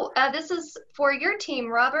 Oh, this is for your team,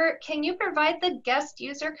 Robert. Can you provide the guest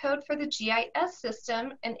user code for the GIS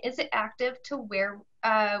system, and is it active to where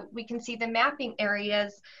we can see the mapping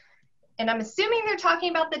areas? And I'm assuming they're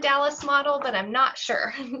talking about the Dallas model, but I'm not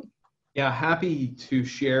sure. Yeah, happy to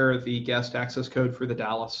share the guest access code for the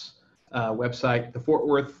Dallas website. The Fort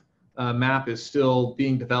Worth map is still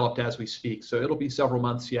being developed as we speak, so it'll be several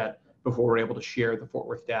months yet before we're able to share the Fort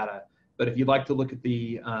Worth data. But if you'd like to look at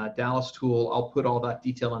the Dallas tool, I'll put all that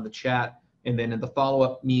detail in the chat, and then in the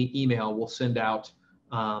follow-up email, we'll send out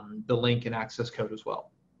the link and access code as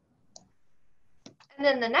well. And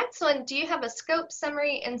then the next one, do you have a scope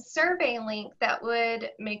summary and survey link that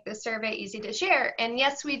would make the survey easy to share? And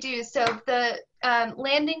yes, we do. So the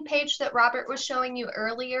landing page that Robert was showing you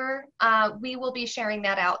earlier, we will be sharing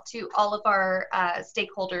that out to all of our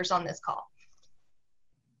stakeholders on this call.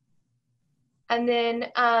 And then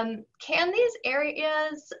can these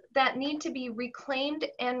areas that need to be reclaimed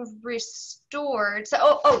and restored,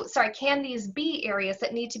 so, sorry, can these be areas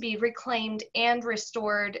that need to be reclaimed and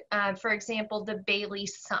restored, for example, the Bailey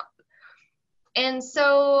Sump? And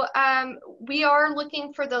so we are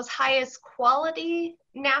looking for those highest quality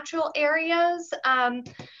natural areas.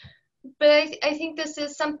 But I think this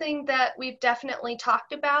is something that we've definitely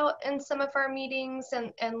talked about in some of our meetings,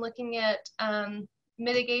 and looking at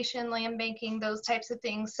mitigation, land banking, those types of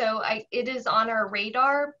things. So it is on our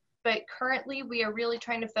radar, but currently we are really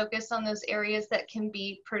trying to focus on those areas that can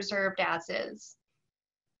be preserved as is.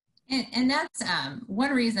 And that's one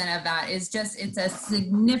reason of that is just it's a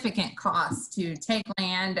significant cost to take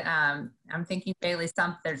land. I'm thinking Bailey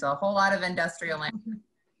Stump, there's a whole lot of industrial land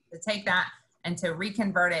to take that and to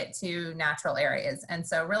reconvert it to natural areas. And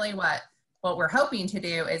so really what we're hoping to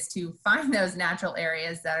do is to find those natural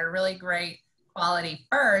areas that are really great quality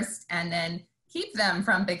first, and then keep them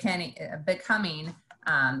from becoming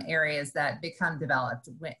areas that become developed.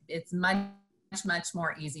 It's much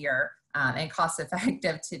more easier and cost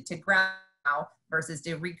effective to grow versus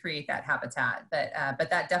to recreate that habitat. But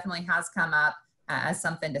that definitely has come up as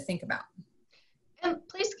something to think about. And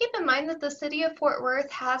please keep in mind that the city of Fort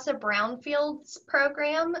Worth has a brownfields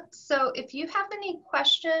program. So if you have any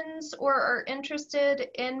questions or are interested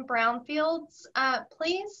in brownfields,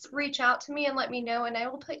 please reach out to me and let me know, and I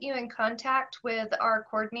will put you in contact with our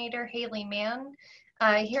coordinator, Haley Mann,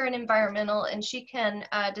 here in environmental, and she can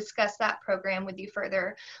discuss that program with you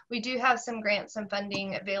further. We do have some grants and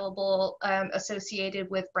funding available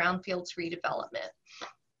associated with brownfields redevelopment.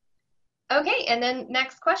 Okay, and then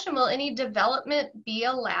next question, will any development be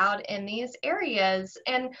allowed in these areas?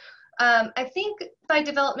 And I think by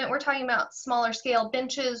development, we're talking about smaller scale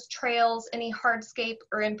benches, trails, any hardscape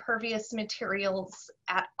or impervious materials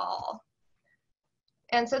at all.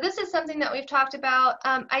 And so this is something that we've talked about.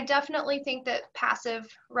 I definitely think that passive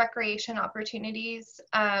recreation opportunities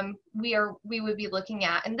we would be looking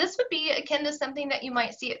at. And this would be akin to something that you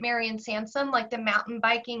might see at Marion Sansom, like the mountain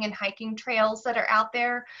biking and hiking trails that are out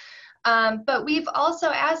there. But we've also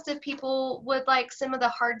asked if people would like some of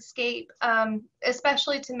the hardscape,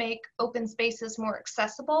 especially to make open spaces more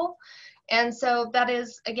accessible. And so that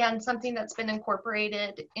is, again, something that's been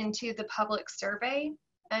incorporated into the public survey.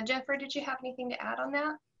 Jennifer, did you have anything to add on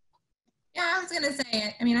that? Yeah, I was going to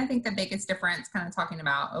say, I mean, I think the biggest difference kind of talking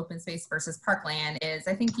about open space versus parkland is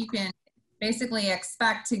I think you can basically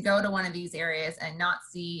expect to go to one of these areas and not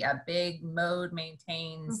see a big mowed,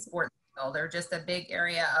 maintained sports field. They're just a big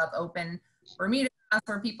area of open Bermuda grass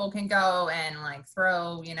where people can go and like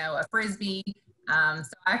throw, you know, a Frisbee. So I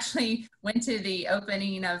actually went to the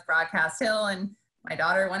opening of Broadcast Hill, and my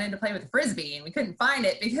daughter wanted to play with a Frisbee and we couldn't find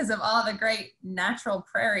it because of all the great natural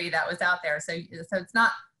prairie that was out there. So it's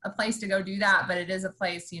not a place to go do that, but it is a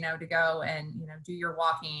place, you know, to go and, you know, do your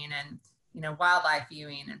walking and, you know, wildlife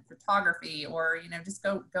viewing and photography, or, you know, just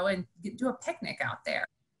go and do a picnic out there.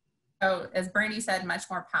 So as Brandy said, much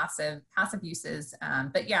more passive uses.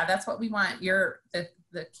 But yeah, that's what we want. The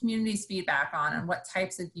the community's feedback on, and what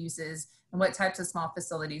types of uses and what types of small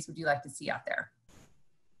facilities would you like to see out there?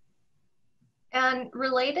 And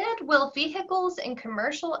related, will vehicles and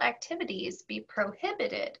commercial activities be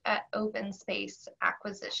prohibited at open space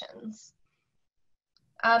acquisitions?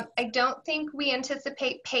 I don't think we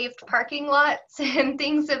anticipate paved parking lots and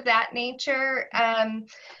things of that nature,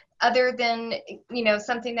 other than, you know,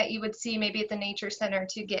 something that you would see maybe at the nature center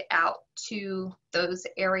to get out to those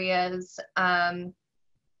areas.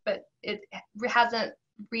 But it hasn't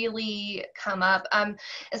really come up.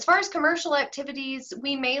 As far as commercial activities,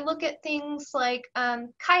 we may look at things like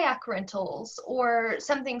kayak rentals or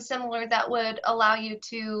something similar that would allow you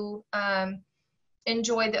to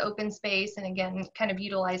enjoy the open space and, again, kind of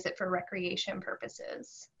utilize it for recreation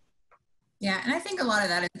purposes. Yeah, and I think a lot of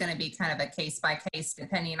that is going to be kind of a case by case,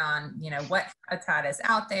 depending on, you know, what habitat is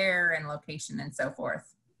out there and location and so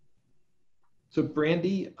forth. So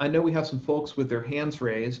Brandy, I know we have some folks with their hands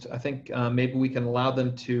raised. I think maybe we can allow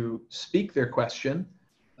them to speak their question.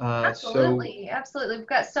 Absolutely, absolutely. We've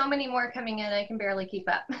got so many more coming in, I can barely keep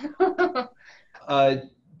up.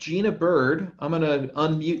 Gina Bird, I'm going to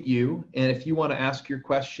unmute you, and if you want to ask your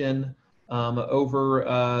question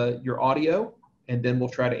over your audio, and then we'll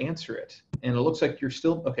try to answer it. And it looks like you're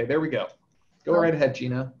still, okay, there we go. Go right ahead,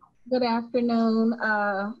 Gina. Good afternoon.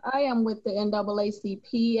 I am with the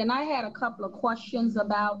NAACP, and I had a couple of questions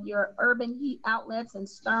about your urban heat outlets and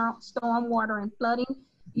stormwater and flooding.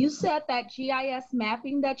 You said that GIS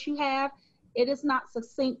mapping that you have, it is not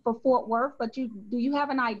succinct for Fort Worth, but do you have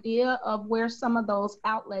an idea of where some of those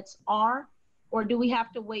outlets are, or do we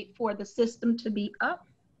have to wait for the system to be up?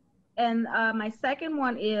 And my second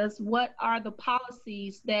one is, what are the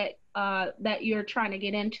policies that that you're trying to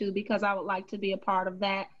get into? Because I would like to be a part of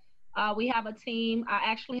that. We have a team. I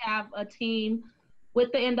actually have a team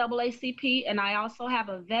with the NAACP, and I also have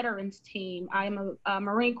a veterans team. I'm a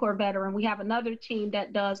Marine Corps veteran. We have another team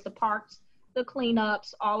that does the parks, the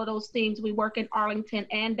cleanups, all of those things. We work in Arlington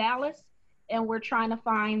and Dallas, and we're trying to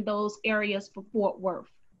find those areas for Fort Worth.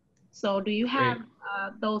 So do you have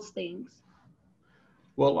those things?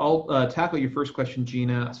 Well, I'll tackle your first question,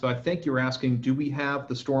 Gina. So I think you're asking, do we have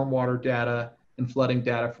the stormwater data and flooding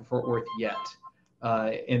data for Fort Worth yet?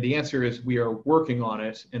 And the answer is we are working on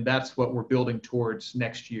it, and that's what we're building towards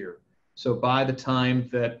next year. So by the time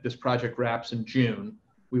that this project wraps in June,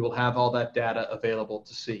 we will have all that data available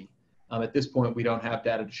to see. At this point, we don't have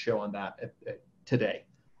data to show on that today.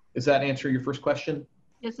 Does that answer your first question?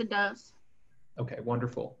 Yes, it does. Okay,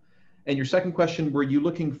 wonderful. And your second question, were you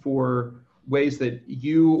looking for ways that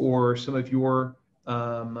you or some of your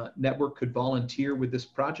network could volunteer with this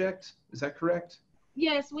project? Is that correct?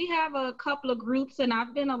 Yes, we have a couple of groups, and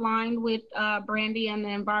I've been aligned with Brandy and the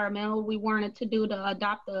environmental. We wanted to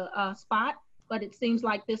adopt a spot, but it seems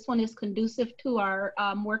like this one is conducive to our,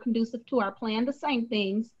 more conducive to our plan. The same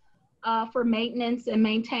things for maintenance and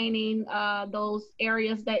maintaining those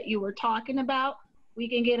areas that you were talking about. We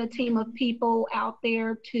can get a team of people out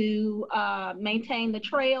there to maintain the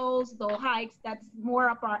trails, the hikes. That's more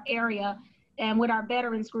up our area. And with our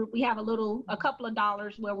veterans group, we have a couple of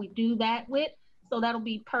dollars where we do that with. So that'll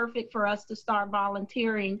be perfect for us to start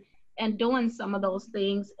volunteering and doing some of those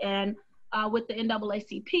things. And with the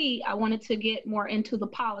NAACP, I wanted to get more into the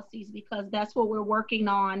policies, because that's what we're working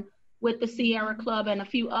on with the Sierra Club and a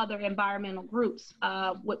few other environmental groups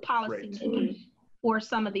with policy making for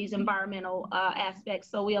some of these environmental aspects.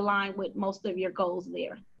 So we align with most of your goals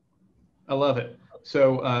there. I love it.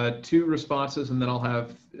 So 2 responses, and then I'll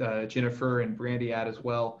have Jennifer and Brandy add as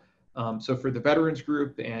well. So for the veterans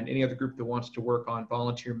group and any other group that wants to work on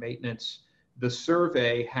volunteer maintenance, the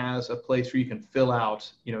survey has a place where you can fill out,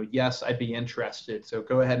 you know, yes, I'd be interested. So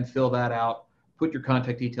go ahead and fill that out, put your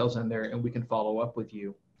contact details in there, and we can follow up with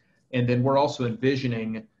you. And then we're also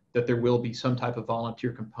envisioning that there will be some type of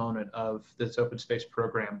volunteer component of this open space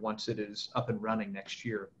program once it is up and running next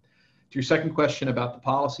year. To your second question about the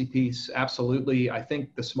policy piece, absolutely. I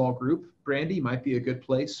think the small group, Brandy, might be a good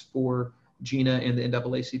place for Gina and the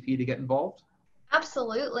NAACP to get involved.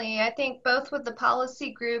 Absolutely. I think both with the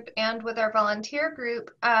policy group and with our volunteer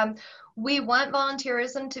group, we want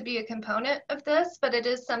volunteerism to be a component of this, but it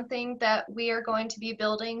is something that we are going to be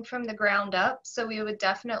building from the ground up. So we would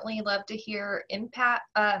definitely love to hear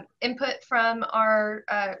input from our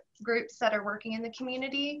groups that are working in the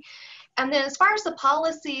community. And then as far as the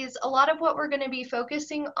policies, a lot of what we're going to be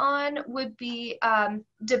focusing on would be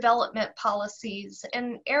development policies.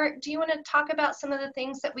 And Eric, do you want to talk about some of the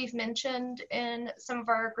things that we've mentioned in some of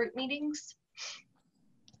our group meetings?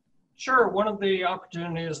 Sure. One of the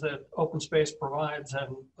opportunities that open space provides,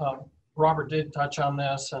 and Robert did touch on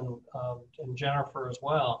this, and Jennifer as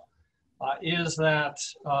well, is that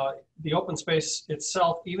the open space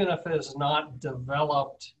itself, even if it is not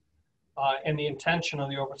developed, and the intention of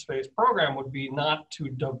the open space program would be not to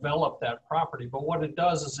develop that property, but what it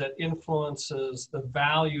does is it influences the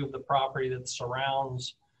value of the property that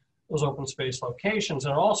surrounds those open space locations.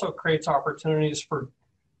 And it also creates opportunities for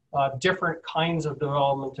different kinds of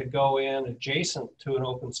development to go in adjacent to an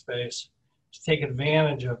open space to take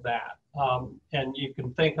advantage of that. And you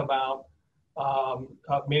can think about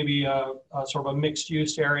maybe a sort of a mixed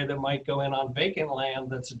use area that might go in on vacant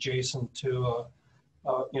land that's adjacent to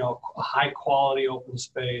a high quality open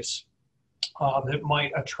space that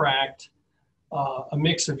might attract a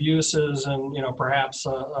mix of uses, and perhaps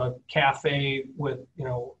a cafe with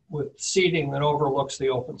seating that overlooks the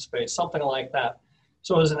open space, something like that.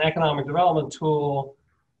 So as an economic development tool,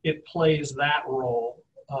 it plays that role.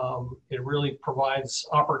 It really provides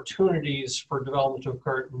opportunities for development to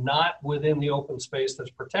occur not within the open space that's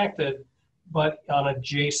protected, but on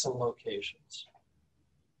adjacent locations.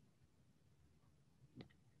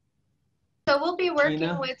 So we'll be working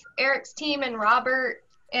Gina? with Eric's team and Robert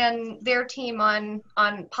and their team on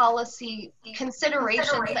policy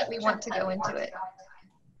considerations that we want to go into it.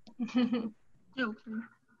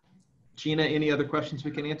 Gina, any other questions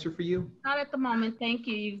we can answer for you? Not at the moment. Thank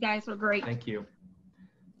you. You guys were great. Thank you.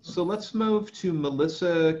 So let's move to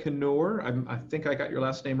Melissa Kanor. I think I got your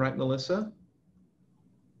last name right, Melissa.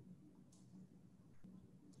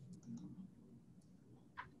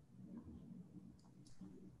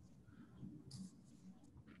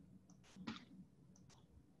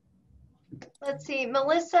 Let's see,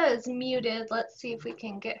 Melissa is muted. Let's see if we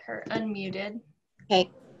can get her unmuted.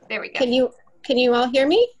 Okay. There we go. Can you all hear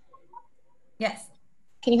me? Yes.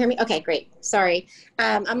 Can you hear me? Okay, great. Sorry.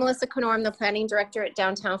 I'm Melissa Kanor. I'm the planning director at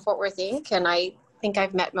Downtown Fort Worth, Inc. And I think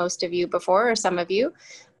I've met most of you before, or some of you.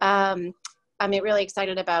 I'm really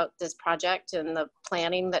excited about this project and the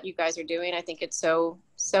planning that you guys are doing. I think it's so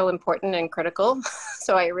important and critical.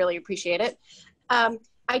 So I really appreciate it.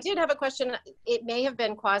 I did have a question. It may have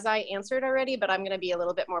been quasi answered already, but I'm going to be a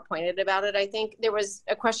little bit more pointed about it. I think there was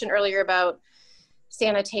a question earlier about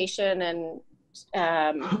sanitation and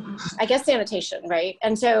I guess sanitation, right?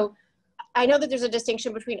 And so I know that there's a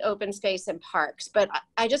distinction between open space and parks, but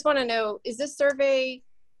I just want to know, is this survey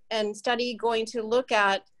and study going to look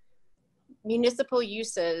at municipal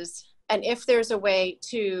uses, and if there's a way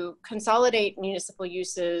to consolidate municipal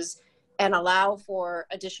uses and allow for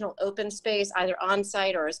additional open space, either on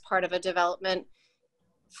site or as part of a development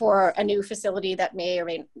for a new facility that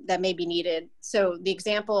may be needed? So the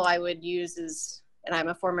example I would use is, and I'm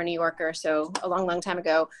a former New Yorker, so a long time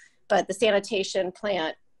ago, but the sanitation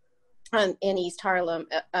plant in East Harlem,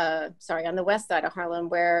 on the west side of Harlem,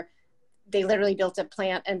 where they literally built a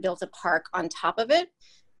plant and built a park on top of it.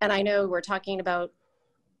 And I know we're talking about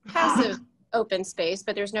passive open space,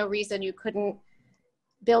 but there's no reason you couldn't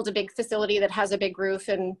build a big facility that has a big roof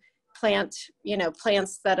and plant,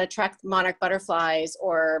 plants that attract monarch butterflies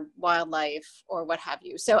or wildlife or what have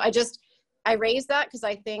you. So I raised that because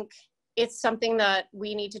I think it's something that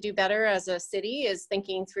we need to do better as a city, is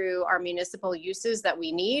thinking through our municipal uses that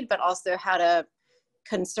we need, but also how to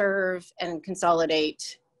conserve and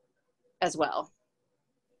consolidate as well.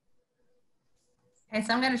 Okay,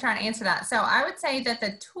 so I'm going to try to answer that. So I would say that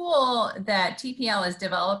the tool that TPL is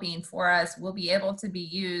developing for us will be able to be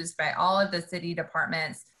used by all of the city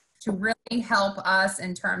departments to really help us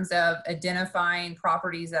in terms of identifying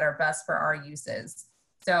properties that are best for our uses.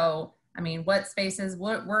 So, I mean, what spaces,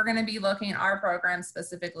 we're going to be looking at our program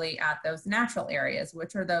specifically at those natural areas,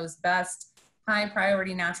 which are those best high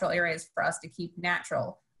priority natural areas for us to keep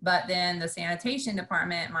natural. But then the sanitation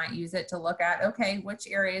department might use it to look at, okay, which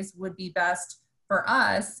areas would be best for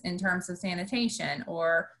us in terms of sanitation,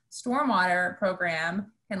 or stormwater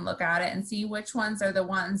program can look at it and see which ones are the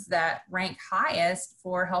ones that rank highest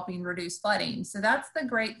for helping reduce flooding. So that's the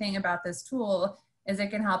great thing about this tool, is it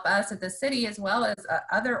can help us at the city as well as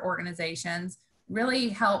other organizations really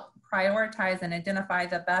help prioritize and identify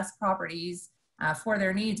the best properties for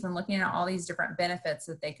their needs when looking at all these different benefits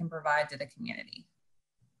that they can provide to the community.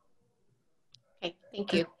 Okay,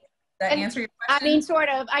 thank you. That answer your question? I mean, sort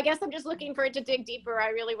of. I guess I'm just looking for it to dig deeper. I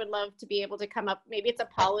really would love to be able to come up, maybe it's a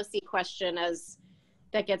policy question as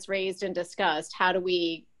that gets raised and discussed. How do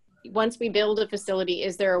we, once we build a facility,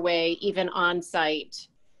 is there a way even on site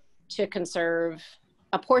to conserve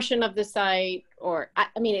a portion of the site? Or,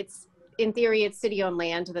 I mean, it's, in theory, it's city-owned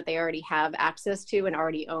land that they already have access to and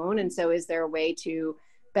already own. And so is there a way to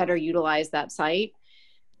better utilize that site?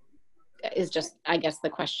 Is just, I guess, the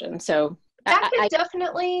question. So That could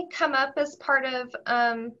definitely come up as part of,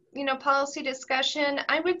 policy discussion.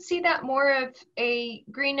 I would see that more of a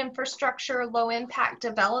green infrastructure, low impact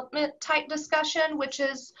development type discussion, which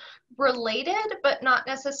is related, but not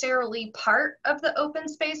necessarily part of the open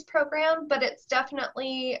space program, but it's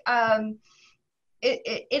definitely,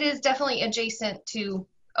 it is definitely adjacent to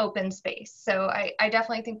open space. So I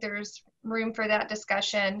definitely think there's room for that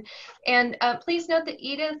discussion. And please note that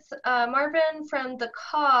Edith Marvin from the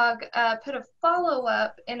COG put a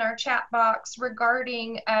follow-up in our chat box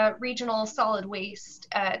regarding regional solid waste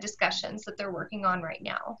discussions that they're working on right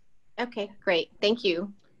now. Okay, great. Thank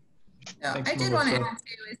you. So Thanks, I did want to Melissa. add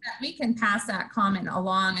too is that we can pass that comment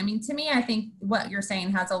along. I mean, to me, I think what you're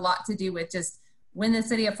saying has a lot to do with just when the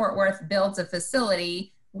city of Fort Worth builds a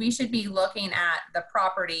facility, we should be looking at the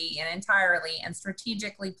property and entirely and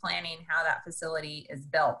strategically planning how that facility is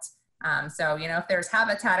built. So, if there's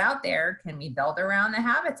habitat out there, can we build around the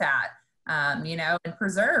habitat, and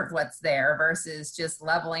preserve what's there versus just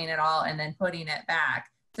leveling it all and then putting it back.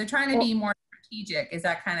 So trying to be more strategic, is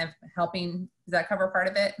that kind of helping? Does that cover part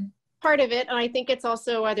of it? Part of it, and I think it's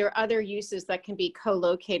also, are there other uses that can be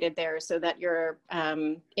co-located there so that you're,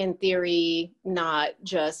 in theory, not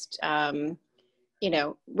just,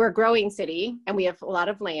 we're a growing city and we have a lot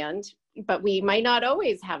of land, but we might not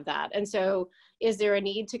always have that. And so is there a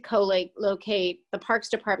need to co-locate the Parks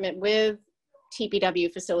Department with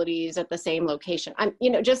TPW facilities at the same location?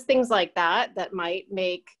 Just things like that might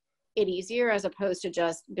make it easier as opposed to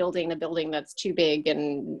just building a building that's too big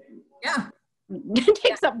and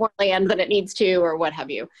takes up more land than it needs to, or what have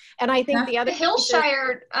you. And I think the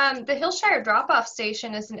Hillshire drop-off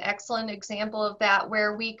station is an excellent example of that,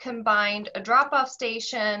 where we combined a drop-off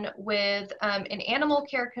station with an animal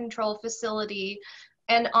care control facility.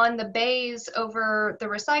 And on the bays over the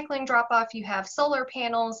recycling drop-off, you have solar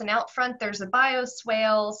panels, and out front there's a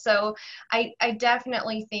bioswale. So I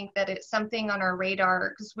definitely think that it's something on our radar,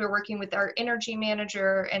 because we're working with our energy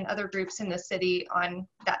manager and other groups in the city on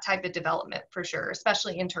that type of development for sure,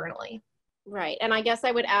 especially internally. Right. And I guess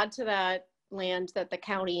I would add to that land that the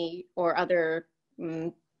county or other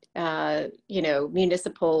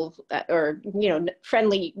municipal or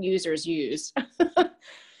friendly users use.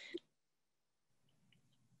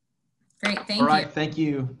 Great, thank you. All right, thank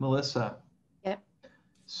you, Melissa. Yep.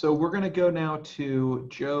 So we're going to go now to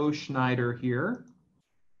Joe Schneider here.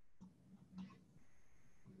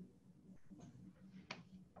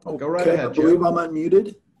 Go right ahead, I believe I'm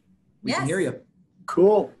unmuted. We can hear you.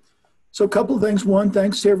 Cool. So a couple of things. One,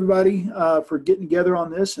 thanks to everybody for getting together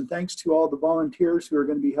on this, and thanks to all the volunteers who are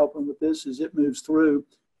going to be helping with this as it moves through.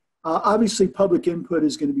 Obviously, public input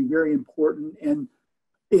is going to be very important, and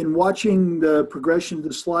in watching the progression of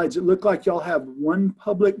the slides, it looked like y'all have one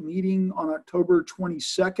public meeting on October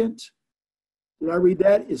 22nd. Did I read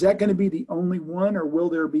that? Is that going to be the only one, or will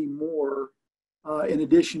there be more in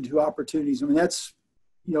addition to opportunities? I mean, that's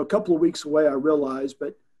a couple of weeks away, I realize,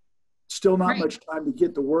 but still not much time to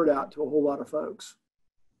get the word out to a whole lot of folks.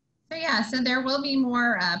 So there will be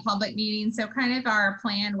more public meetings. So kind of our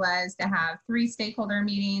plan was to have 3 stakeholder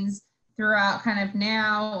meetings throughout kind of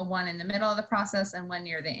now, one in the middle of the process and one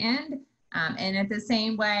near the end. And at the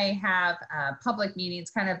same way have public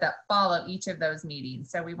meetings kind of that follow each of those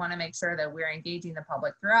meetings. So we want to make sure that we're engaging the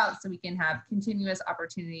public throughout so we can have continuous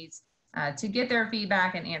opportunities to get their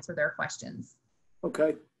feedback and answer their questions.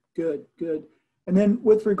 Okay, good. And then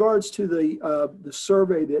with regards to the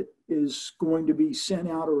survey that is going to be sent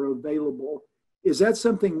out or available, is that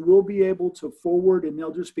something we'll be able to forward and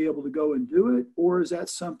they'll just be able to go and do it? Or is that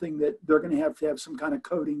something that they're going to have some kind of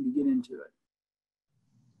coding to get into it?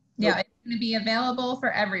 Yeah, it's going to be available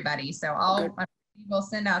for everybody. So we'll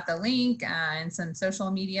send out the link and some social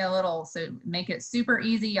media so make it super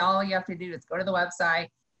easy. All you have to do is go to the website,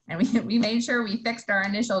 and we made sure we fixed our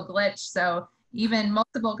initial glitch. So even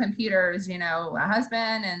multiple computers, a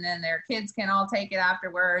husband and then their kids can all take it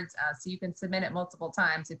afterwards. So you can submit it multiple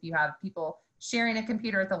times if you have people sharing a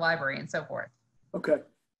computer at the library and so forth. Okay.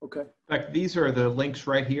 In fact, these are the links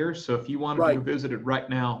right here. So if you want to visit it right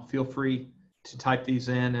now, feel free to type these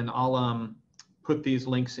in, and I'll put these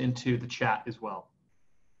links into the chat as well.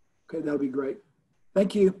 Okay, that'll be great.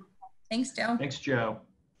 Thank you. Thanks, Joe. Thanks, Joe.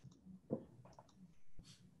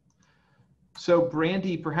 So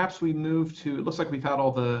Brandy, perhaps we move to, it looks like we've had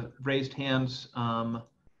all the raised hands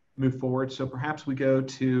move forward. So perhaps we go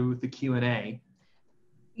to the Q&A.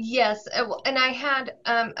 Yes, and I had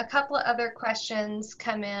a couple of other questions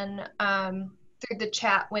come in through the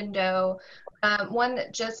chat window. One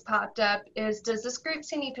that just popped up is, does this group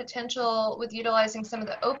see any potential with utilizing some of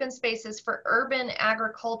the open spaces for urban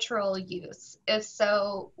agricultural use? If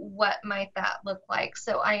so, what might that look like?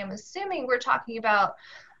 So I am assuming we're talking about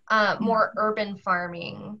more urban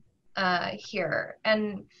farming here.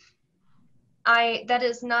 And that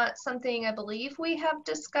is not something I believe we have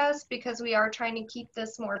discussed, because we are trying to keep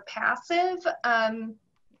this more passive.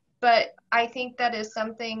 But I think that is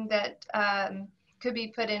something that could be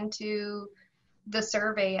put into the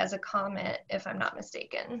survey as a comment, if I'm not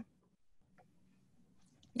mistaken.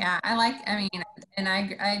 Yeah, I mean, and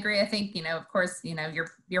I agree. I think, of course,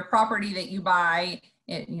 your property that you buy,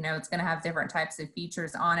 it's going to have different types of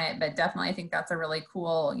features on it, but definitely I think that's a really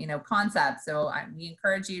cool, concept. So we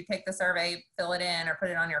encourage you to take the survey, fill it in, or put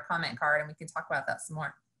it on your comment card, and we can talk about that some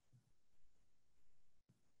more.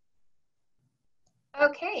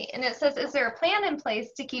 Okay, and it says, is there a plan in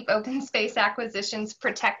place to keep open space acquisitions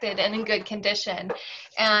protected and in good condition?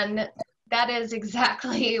 And that is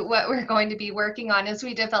exactly what we're going to be working on as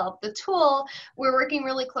we develop the tool. We're working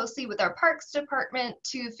really closely with our parks department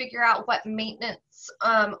to figure out what maintenance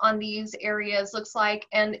on these areas looks like.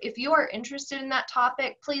 And if you are interested in that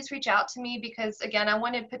topic, please reach out to me, because again, I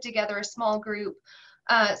want to put together a small group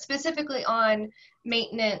specifically on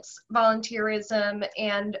maintenance, volunteerism,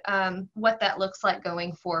 and what that looks like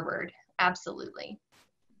going forward. Absolutely.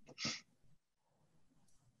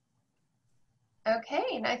 Okay,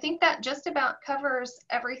 and I think that just about covers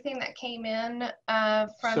everything that came in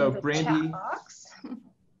from the Brandy, chat box.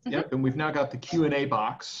 Yep, and we've now got the Q&A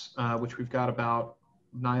box, which we've got about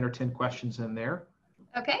 9 or 10 questions in there.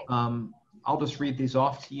 Okay. I'll just read these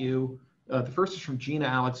off to you. The first is from Gina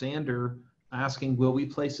Alexander, asking, will we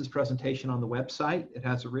place this presentation on the website? It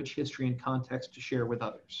has a rich history and context to share with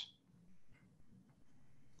others.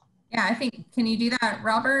 Yeah, I think, can you do that,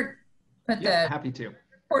 Robert? Happy to.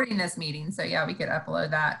 Recording this meeting, so yeah, we could upload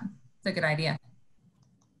that. It's a good idea.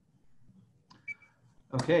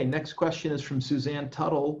 Okay, next question is from Suzanne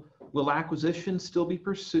Tuttle. Will acquisition still be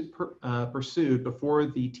pursued before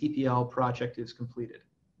the TPL project is completed?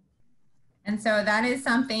 And so that is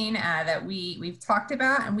something that we've talked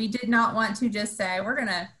about, and we did not want to just say we're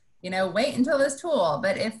gonna wait until this tool.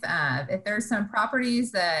 But if there's some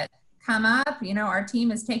properties that come up, our team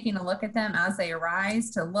is taking a look at them as they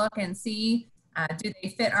arise to look and see do they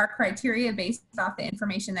fit our criteria based off the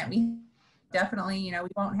information that we definitely we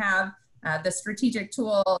won't have the strategic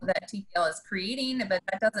tool that TPL is creating, but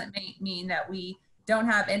that doesn't mean that we don't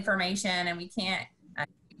have information and we can't.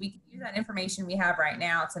 We can use that information we have right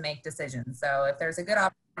now to make decisions. So if there's a good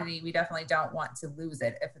opportunity, we definitely don't want to lose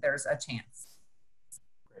it if there's a chance.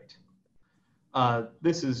 Great.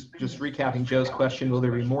 This is just recapping Joe's question. Will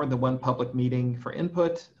there be more than one public meeting for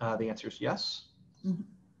input? The answer is yes.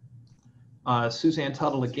 Mm-hmm. Suzanne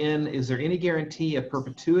Tuttle again, is there any guarantee of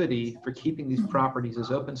perpetuity for keeping these properties as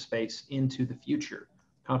open space into the future?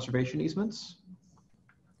 Conservation easements?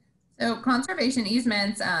 So conservation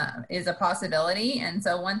easements is a possibility. And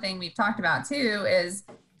so one thing we've talked about too is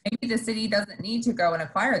maybe the city doesn't need to go and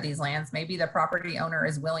acquire these lands. Maybe the property owner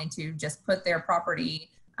is willing to just put their property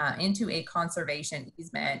into a conservation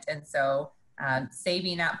easement. And so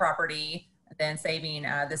saving that property, then saving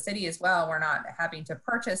the city as well. We're not having to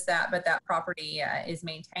purchase that, but that property is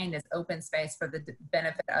maintained as open space for the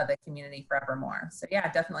benefit of the community forevermore. So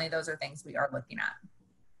yeah, definitely those are things we are looking at.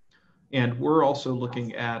 And we're also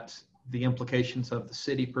looking at the implications of the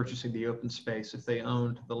city purchasing the open space. If they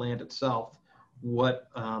owned the land itself, what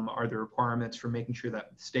are the requirements for making sure that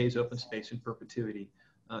stays open space in perpetuity?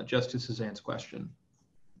 Just to Suzanne's question.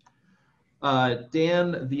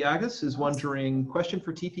 Dan Viagas is wondering, question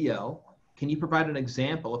for TPL, can you provide an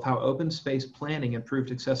example of how open space planning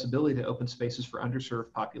improved accessibility to open spaces for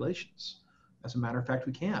underserved populations? As a matter of fact,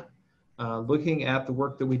 we can. Looking at the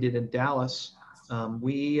work that we did in Dallas,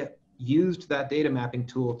 we used that data mapping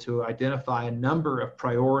tool to identify a number of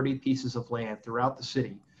priority pieces of land throughout the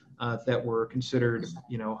city that were considered,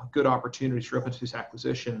 good opportunities for open space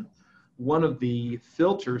acquisition. One of the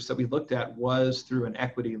filters that we looked at was through an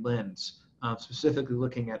equity lens, specifically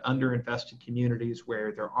looking at underinvested communities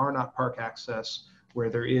where there are not park access, where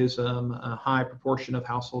there is a high proportion of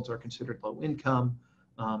households are considered low income,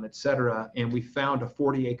 et cetera. And we found a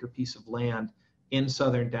 40-acre piece of land in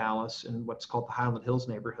southern Dallas in what's called the Highland Hills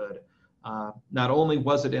neighborhood. Not only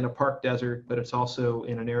was it in a park desert, but it's also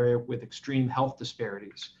in an area with extreme health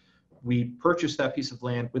disparities. We purchased that piece of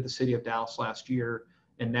land with the city of Dallas last year,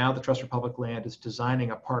 and now the Trust for Public Land is designing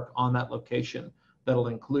a park on that location that'll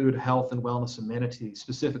include health and wellness amenities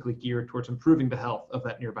specifically geared towards improving the health of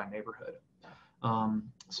that nearby neighborhood.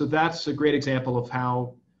 So that's a great example of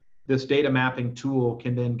how this data mapping tool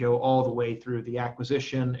can then go all the way through the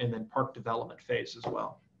acquisition and then park development phase as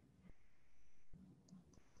well.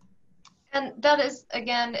 And that is,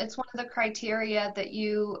 again, it's one of the criteria that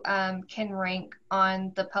you can rank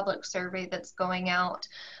on the public survey that's going out.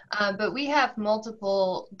 But we have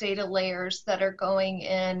multiple data layers that are going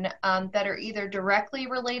in that are either directly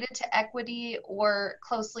related to equity or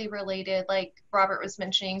closely related, like Robert was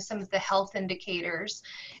mentioning, some of the health indicators.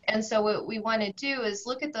 And so what we want to do is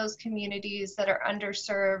look at those communities that are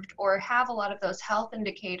underserved or have a lot of those health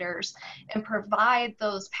indicators and provide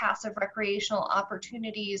those passive recreational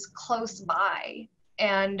opportunities close by.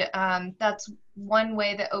 And that's one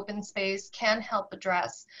way that open space can help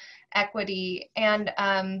address equity. And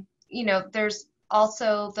you know, there's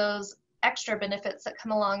also those extra benefits that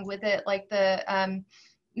come along with it, like the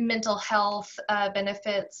mental health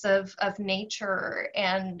benefits of nature.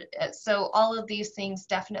 And so all of these things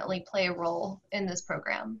definitely play a role in this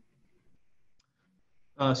program.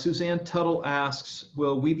 Suzanne Tuttle asks,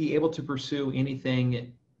 will we be able to pursue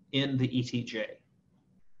anything in the ETJ?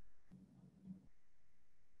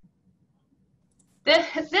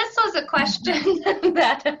 This was a question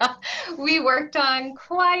that we worked on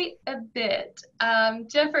quite a bit.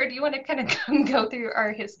 Jennifer, do you want to kind of go through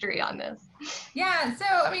our history on this? Yeah, so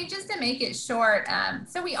I mean, just to make it short,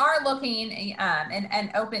 so we are looking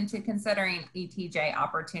and open to considering ETJ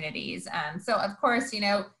opportunities. So of course, you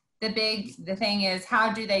know, the thing is,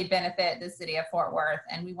 how do they benefit the city of Fort Worth?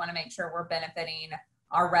 And we want to make sure we're benefiting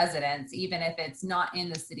our residents, even if it's not in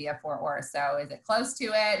the city of Fort Worth. So is it close to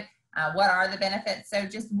it? What are the benefits? So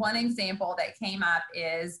just one example that came up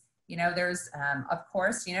is, you know, there's, of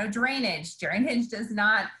course, you know, drainage. Drainage does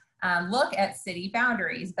not look at city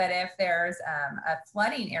boundaries, but if there's a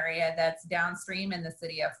flooding area that's downstream in the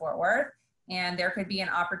city of Fort Worth, and there could be an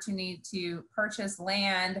opportunity to purchase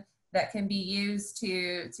land that can be used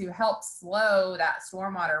to help slow that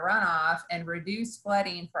stormwater runoff and reduce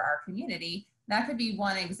flooding for our community, that could be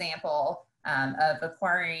one example of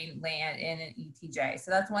acquiring land in an ETJ. So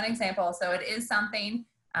that's one example. So it is something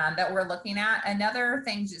that we're looking at. Another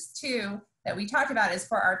thing just too that we talked about is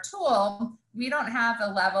for our tool, we don't have the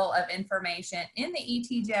level of information in the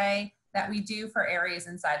ETJ that we do for areas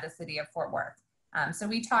inside the city of Fort Worth. So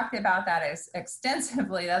we talked about that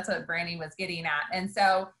extensively. That's what Brandy was getting at. And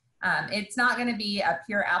so it's not going to be a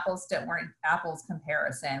pure apples to apples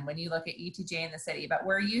comparison when you look at ETJ in the city, but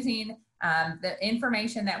we're using the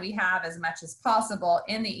information that we have as much as possible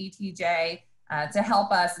in the ETJ to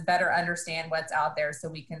help us better understand what's out there so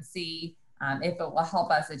we can see if it will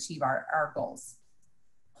help us achieve our goals.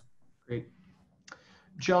 Great.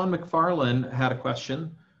 John McFarlane had a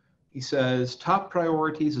question. He says, top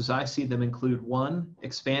priorities as I see them include 1,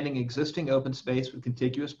 expanding existing open space with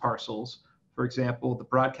contiguous parcels. For example, the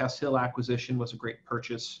Broadcast Hill acquisition was a great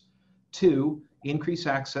purchase. 2, increase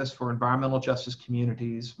access for environmental justice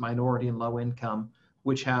communities, minority and low income,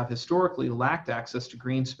 which have historically lacked access to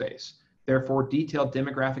green space. Therefore, detailed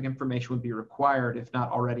demographic information would be required if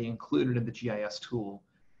not already included in the GIS tool.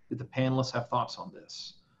 Did the panelists have thoughts on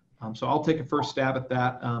this? So I'll take a first stab at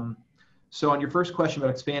that. So on your first question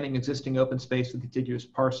about expanding existing open space with contiguous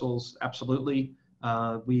parcels, absolutely.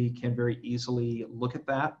 We can very easily look at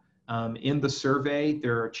that. In the survey,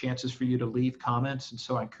 there are chances for you to leave comments. And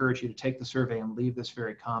so I encourage you to take the survey and leave this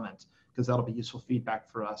very comment because that'll be useful feedback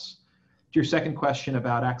for us. To your second question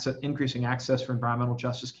about increasing access for environmental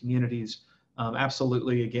justice communities,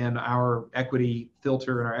 absolutely. Again, our equity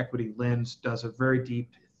filter and our equity lens does a very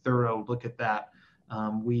deep, thorough look at that.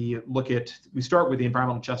 We start with the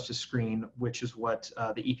environmental justice screen, which is what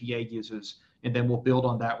the EPA uses, and then we'll build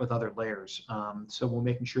on that with other layers. So we're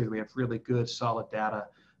making sure that we have really good, solid data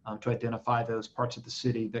to identify those parts of the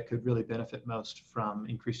city that could really benefit most from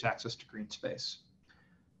increased access to green space.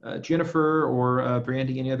 Jennifer or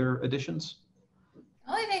Brandy, any other additions?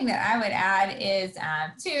 The only thing that I would add is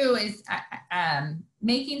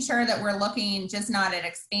making sure that we're looking just not at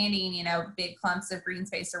expanding, you know, big clumps of green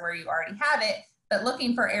space or where you already have it, but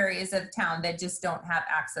looking for areas of town that just don't have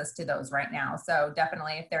access to those right now. So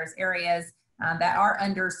definitely if there's areas that are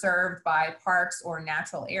underserved by parks or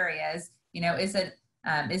natural areas, you know, is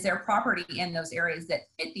there property in those areas that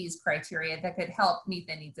fit these criteria that could help meet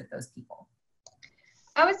the needs of those people?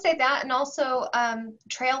 I would say that, and also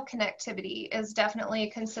trail connectivity is definitely a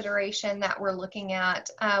consideration that we're looking at.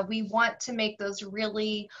 We want to make those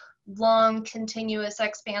really long, continuous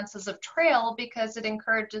expanses of trail because it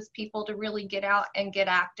encourages people to really get out and get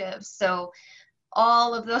active. So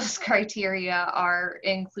all of those criteria are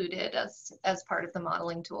included as part of the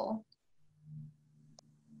modeling tool.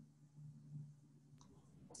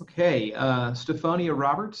 Okay, Stefania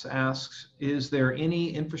Roberts asks, is there any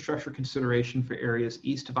infrastructure consideration for areas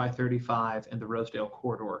east of I-35 and the Rosedale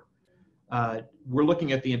corridor? We're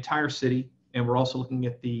looking at the entire city, and we're also looking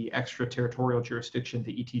at the extraterritorial jurisdiction,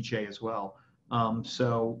 the ETJ, as well.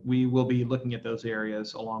 So we will be looking at those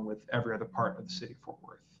areas along with every other part of the city of Fort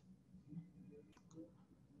Worth.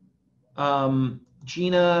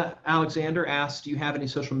 Gina Alexander asks, do you have any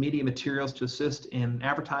social media materials to assist in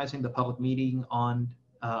advertising the public meeting on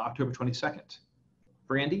October 22nd?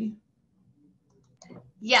 Brandy?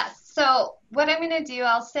 Yes, so what I'm going to do,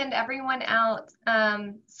 I'll send everyone out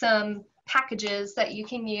some packages that you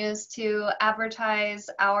can use to advertise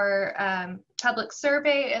our public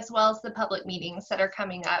survey as well as the public meetings that are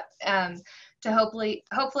coming up to hopefully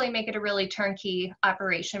make it a really turnkey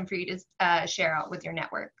operation for you to share out with your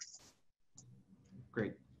networks.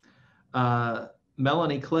 Great.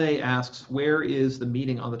 Melanie Clay asks, where is the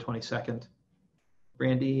meeting on the 22nd?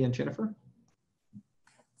 Brandy and Jennifer?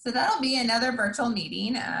 So that'll be another virtual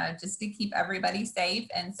meeting just to keep everybody safe.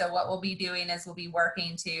 And so what we'll be doing is we'll be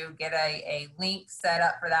working to get a link set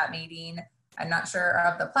up for that meeting. I'm not sure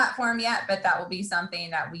of the platform yet, but that will be something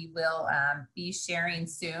that we will be sharing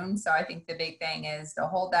soon. So I think the big thing is to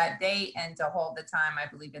hold that date and to hold the time. I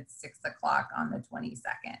believe it's 6 o'clock on the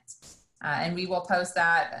 22nd. And we will post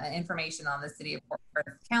that information on the City of Fort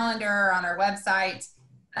Worth calendar on our website.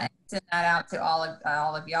 Send that out to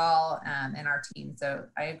all of y'all and our team. So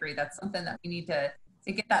I agree, that's something that we need to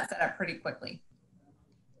get that set up pretty quickly.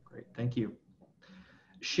 Great, thank you.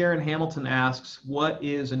 Sharon Hamilton asks, what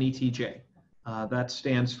is an ETJ? That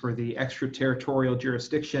stands for the extraterritorial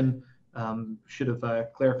jurisdiction. Should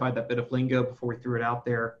have clarified that bit of lingo before we threw it out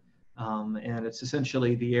there. And it's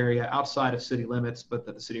essentially the area outside of city limits, but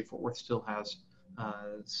that the City of Fort Worth still has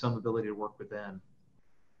some ability to work within.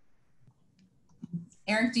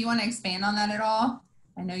 Eric, do you want to expand on that at all?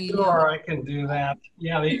 I know you Sure, I can do that.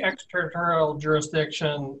 Yeah, the extraterritorial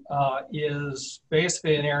jurisdiction is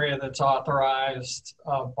basically an area that's authorized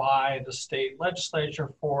by the state legislature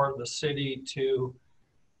for the city to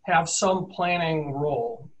have some planning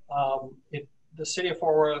role. The City of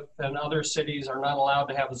Fort Worth and other cities are not allowed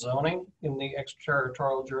to have zoning in the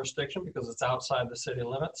extraterritorial jurisdiction because it's outside the city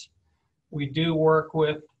limits. We do work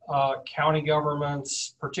with county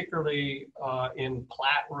governments, particularly in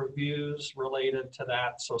plat reviews related to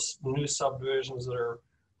that. So new subdivisions that are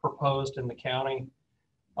proposed in the county.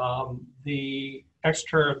 The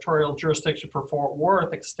extraterritorial jurisdiction for Fort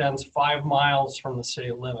Worth extends 5 miles from the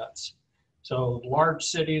city limits. So large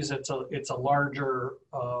cities, it's a larger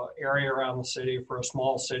area around the city. For a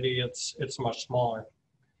small city, it's much smaller.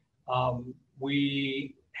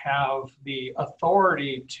 We have the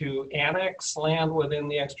authority to annex land within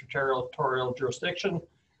the extraterritorial jurisdiction.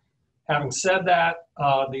 Having said that,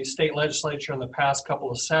 the state legislature in the past couple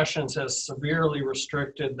of sessions has severely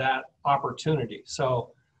restricted that opportunity.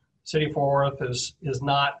 So City of Fort Worth is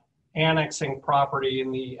not annexing property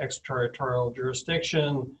in the extraterritorial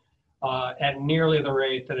jurisdiction at nearly the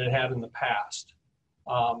rate that it had in the past.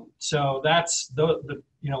 So that's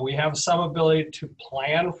we have some ability to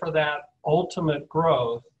plan for that ultimate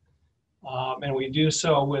growth. And we do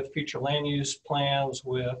so with future land use plans,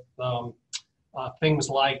 with things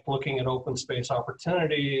like looking at open space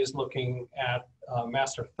opportunities, looking at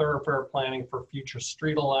master thoroughfare planning for future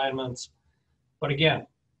street alignments. But again,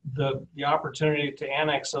 the opportunity to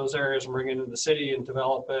annex those areas and bring it into the city and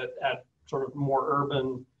develop it at sort of more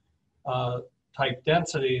urban type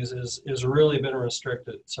densities is really been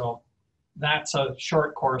restricted. So that's a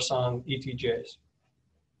short course on ETJs.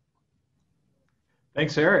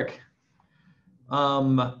 Thanks, Eric.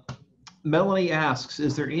 Melanie asks,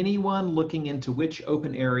 is there anyone looking into which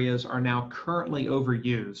open areas are now currently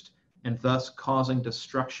overused and thus causing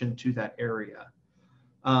destruction to that area?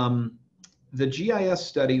 The GIS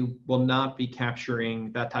study will not be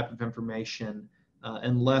capturing that type of information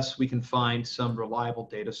unless we can find some reliable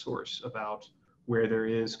data source about where there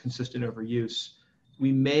is consistent overuse.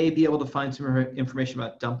 We may be able to find some information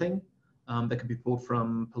about dumping that can be pulled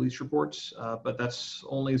from police reports, but that's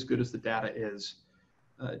only as good as the data is.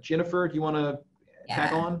 Jennifer, do you want to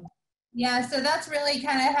tag on? Yeah, so that's really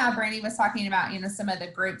kind of how Brandy was talking about, some of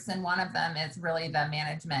the groups, and one of them is really the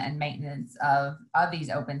management and maintenance of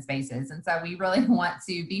these open spaces. And so we really want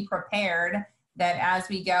to be prepared that as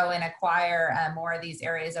we go and acquire more of these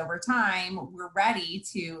areas over time, we're ready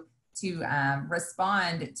to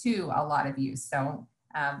respond to a lot of use. So,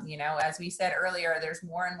 as we said earlier, there's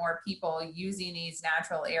more and more people using these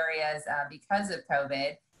natural areas because of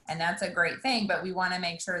COVID. And that's a great thing, but we want to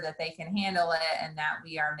make sure that they can handle it and that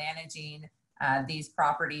we are managing these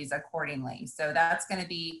properties accordingly. So that's going to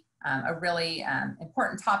be a really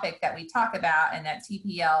important topic that we talk about, and that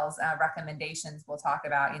TPL's recommendations will talk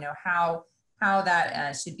about, how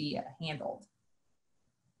that should be handled.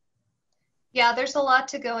 Yeah, there's a lot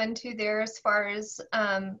to go into there as far as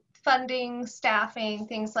funding, staffing,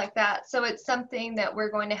 things like that. So it's something that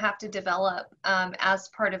we're going to have to develop as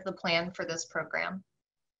part of the plan for this program.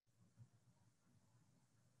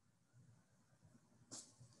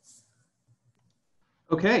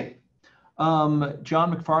 Okay.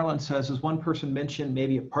 John McFarland says, as one person mentioned,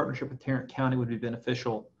 maybe a partnership with Tarrant County would be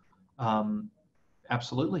beneficial.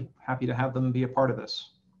 Absolutely. Happy to have them be a part of this.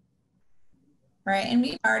 Right, and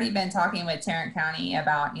we've already been talking with Tarrant County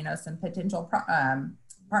about, some potential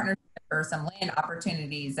partnership or some land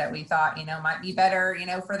opportunities that we thought, might be better,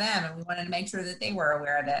 for them, and we wanted to make sure that they were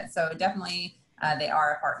aware of it. So definitely, they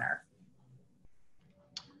are a partner.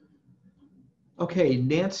 Okay,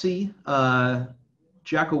 Nancy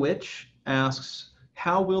Jakowicz asks,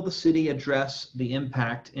 how will the city address the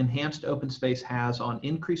impact enhanced open space has on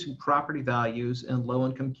increasing property values in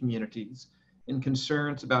low-income communities and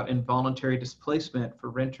concerns about involuntary displacement for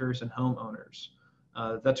renters and homeowners?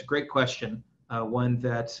 That's a great question, one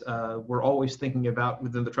that we're always thinking about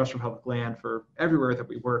within the Trust for Public Land for everywhere that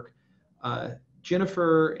we work.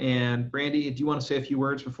 Jennifer and Brandy, do you want to say a few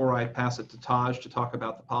words before I pass it to Taj to talk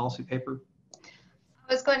about the policy paper?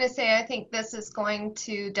 I was going to say, I think this is going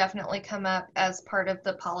to definitely come up as part of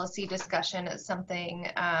the policy discussion. It's something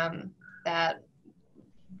that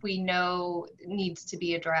we know needs to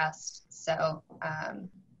be addressed. So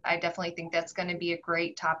I definitely think that's going to be a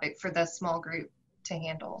great topic for the small group to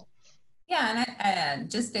handle. Yeah,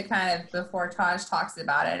 and just to kind of, before Taj talks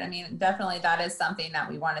about it, I mean, definitely that is something that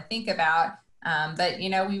we want to think about. But,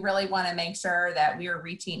 we really want to make sure that we are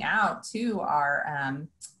reaching out to our,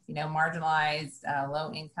 marginalized,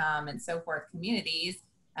 low income and so forth communities,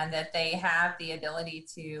 and that they have the ability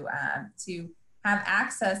to have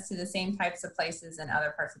access to the same types of places in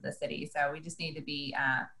other parts of the city. So we just need to be,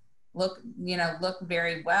 look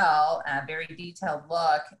very well, very detailed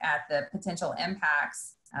look at the potential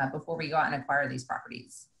impacts before we go out and acquire these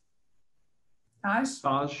properties.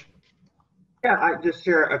 Taj? Yeah, I just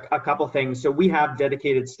share a couple things. So we have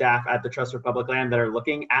dedicated staff at the Trust for Public Land that are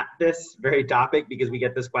looking at this very topic, because we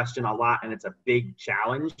get this question a lot, and it's a big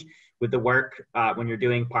challenge with the work when you're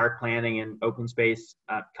doing park planning and open space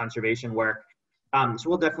conservation work. So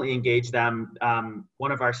we'll definitely engage them.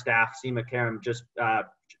 One of our staff, Seema Karam, just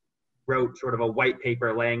wrote sort of a white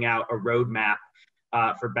paper laying out a roadmap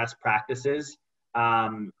for best practices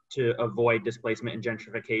to avoid displacement and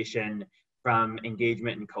gentrification, from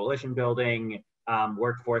engagement and coalition building,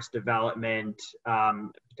 workforce development,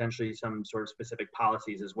 potentially some sort of specific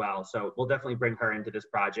policies as well. So we'll definitely bring her into this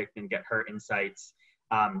project and get her insights.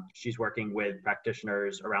 She's working with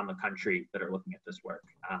practitioners around the country that are looking at this work,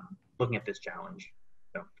 looking at this challenge.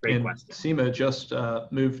 So great question. Seema just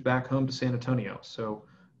moved back home to San Antonio. So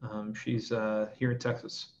she's here in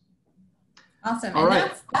Texas. Awesome. All and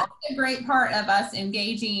right. that's a great part of us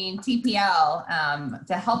engaging TPL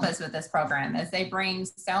to help us with this program, as they bring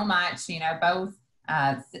so much, both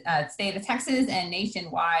state of Texas and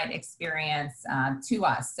nationwide experience to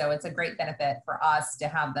us. So it's a great benefit for us to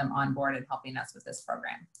have them on board and helping us with this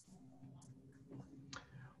program.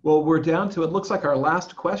 Well, we're down to, it looks like, our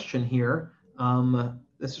last question here.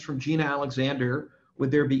 This is from Gina Alexander.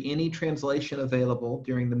 Would there be any translation available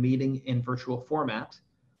during the meeting in virtual format?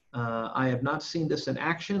 I have not seen this in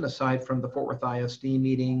action, aside from the Fort Worth ISD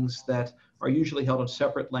meetings that are usually held in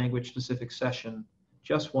separate language-specific session.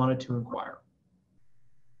 Just wanted to inquire.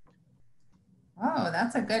 Oh,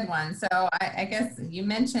 that's a good one. So I guess you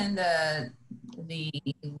mentioned the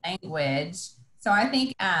language. So I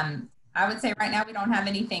think I would say right now we don't have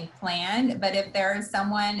anything planned, but if there is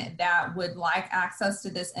someone that would like access to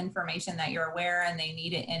this information that you're aware and they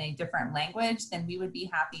need it in a different language, then we would be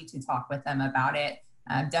happy to talk with them about it.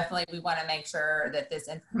 Definitely, we want to make sure that this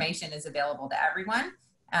information is available to everyone.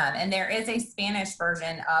 And there is a Spanish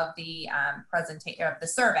version of the presentation of the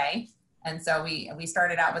survey. And so we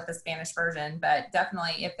started out with the Spanish version, but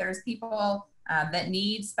definitely if there's people that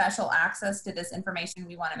need special access to this information,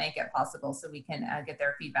 we want to make it possible so we can get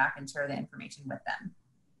their feedback and share the information with them.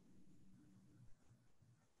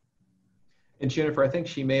 And Jennifer, I think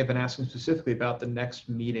she may have been asking specifically about the next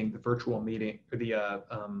meeting, the virtual meeting, or the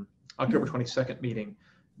October 22nd meeting.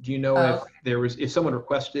 Do you know if someone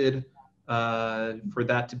requested for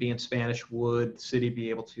that to be in Spanish, would the city be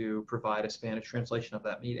able to provide a Spanish translation of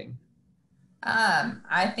that meeting?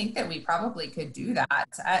 I think that we probably could do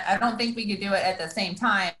that. I don't think we could do it at the same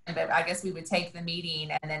time, but I guess we would take the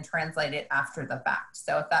meeting and then translate it after the fact.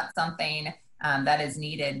 So if that's something that is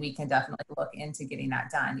needed, we can definitely look into getting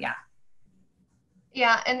that done. Yeah.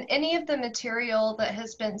 Yeah, and any of the material that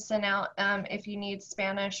has been sent out, if you need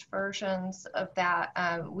Spanish versions of that,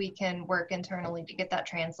 we can work internally to get that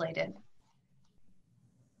translated.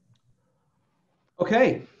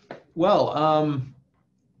 Okay, well,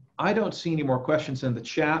 I don't see any more questions in the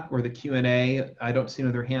chat or the Q&A. I don't see any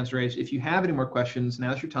other hands raised. If you have any more questions,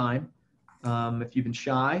 now's your time. If you've been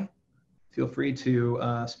shy, feel free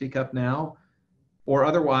to speak up now, or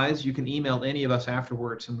otherwise you can email any of us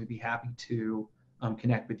afterwards and we'd be happy to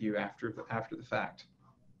connect with you after the fact.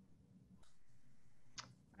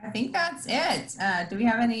 I think that's it. Do we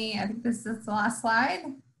have any, I think this is the last slide,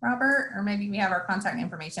 Robert, or maybe we have our contact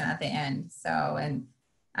information at the end. So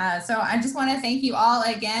I just want to thank you all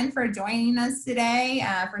again for joining us today,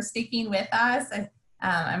 for sticking with us.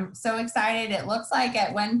 I'm so excited. It looks like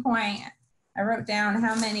at one point I wrote down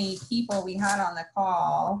how many people we had on the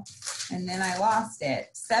call and then I lost it.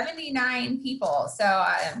 79 people. So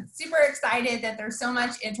I'm super excited that there's so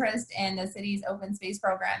much interest in the city's open space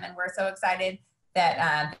program, and we're so excited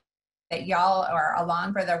that that y'all are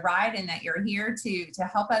along for the ride and that you're here to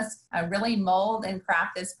help us really mold and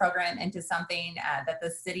craft this program into something that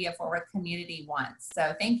the city of Fort Worth community wants.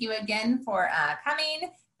 So thank you again for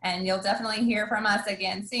coming, and you'll definitely hear from us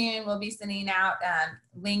again soon. We'll be sending out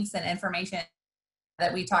links and information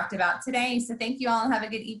that we talked about today. So thank you all and have a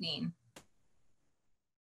good evening.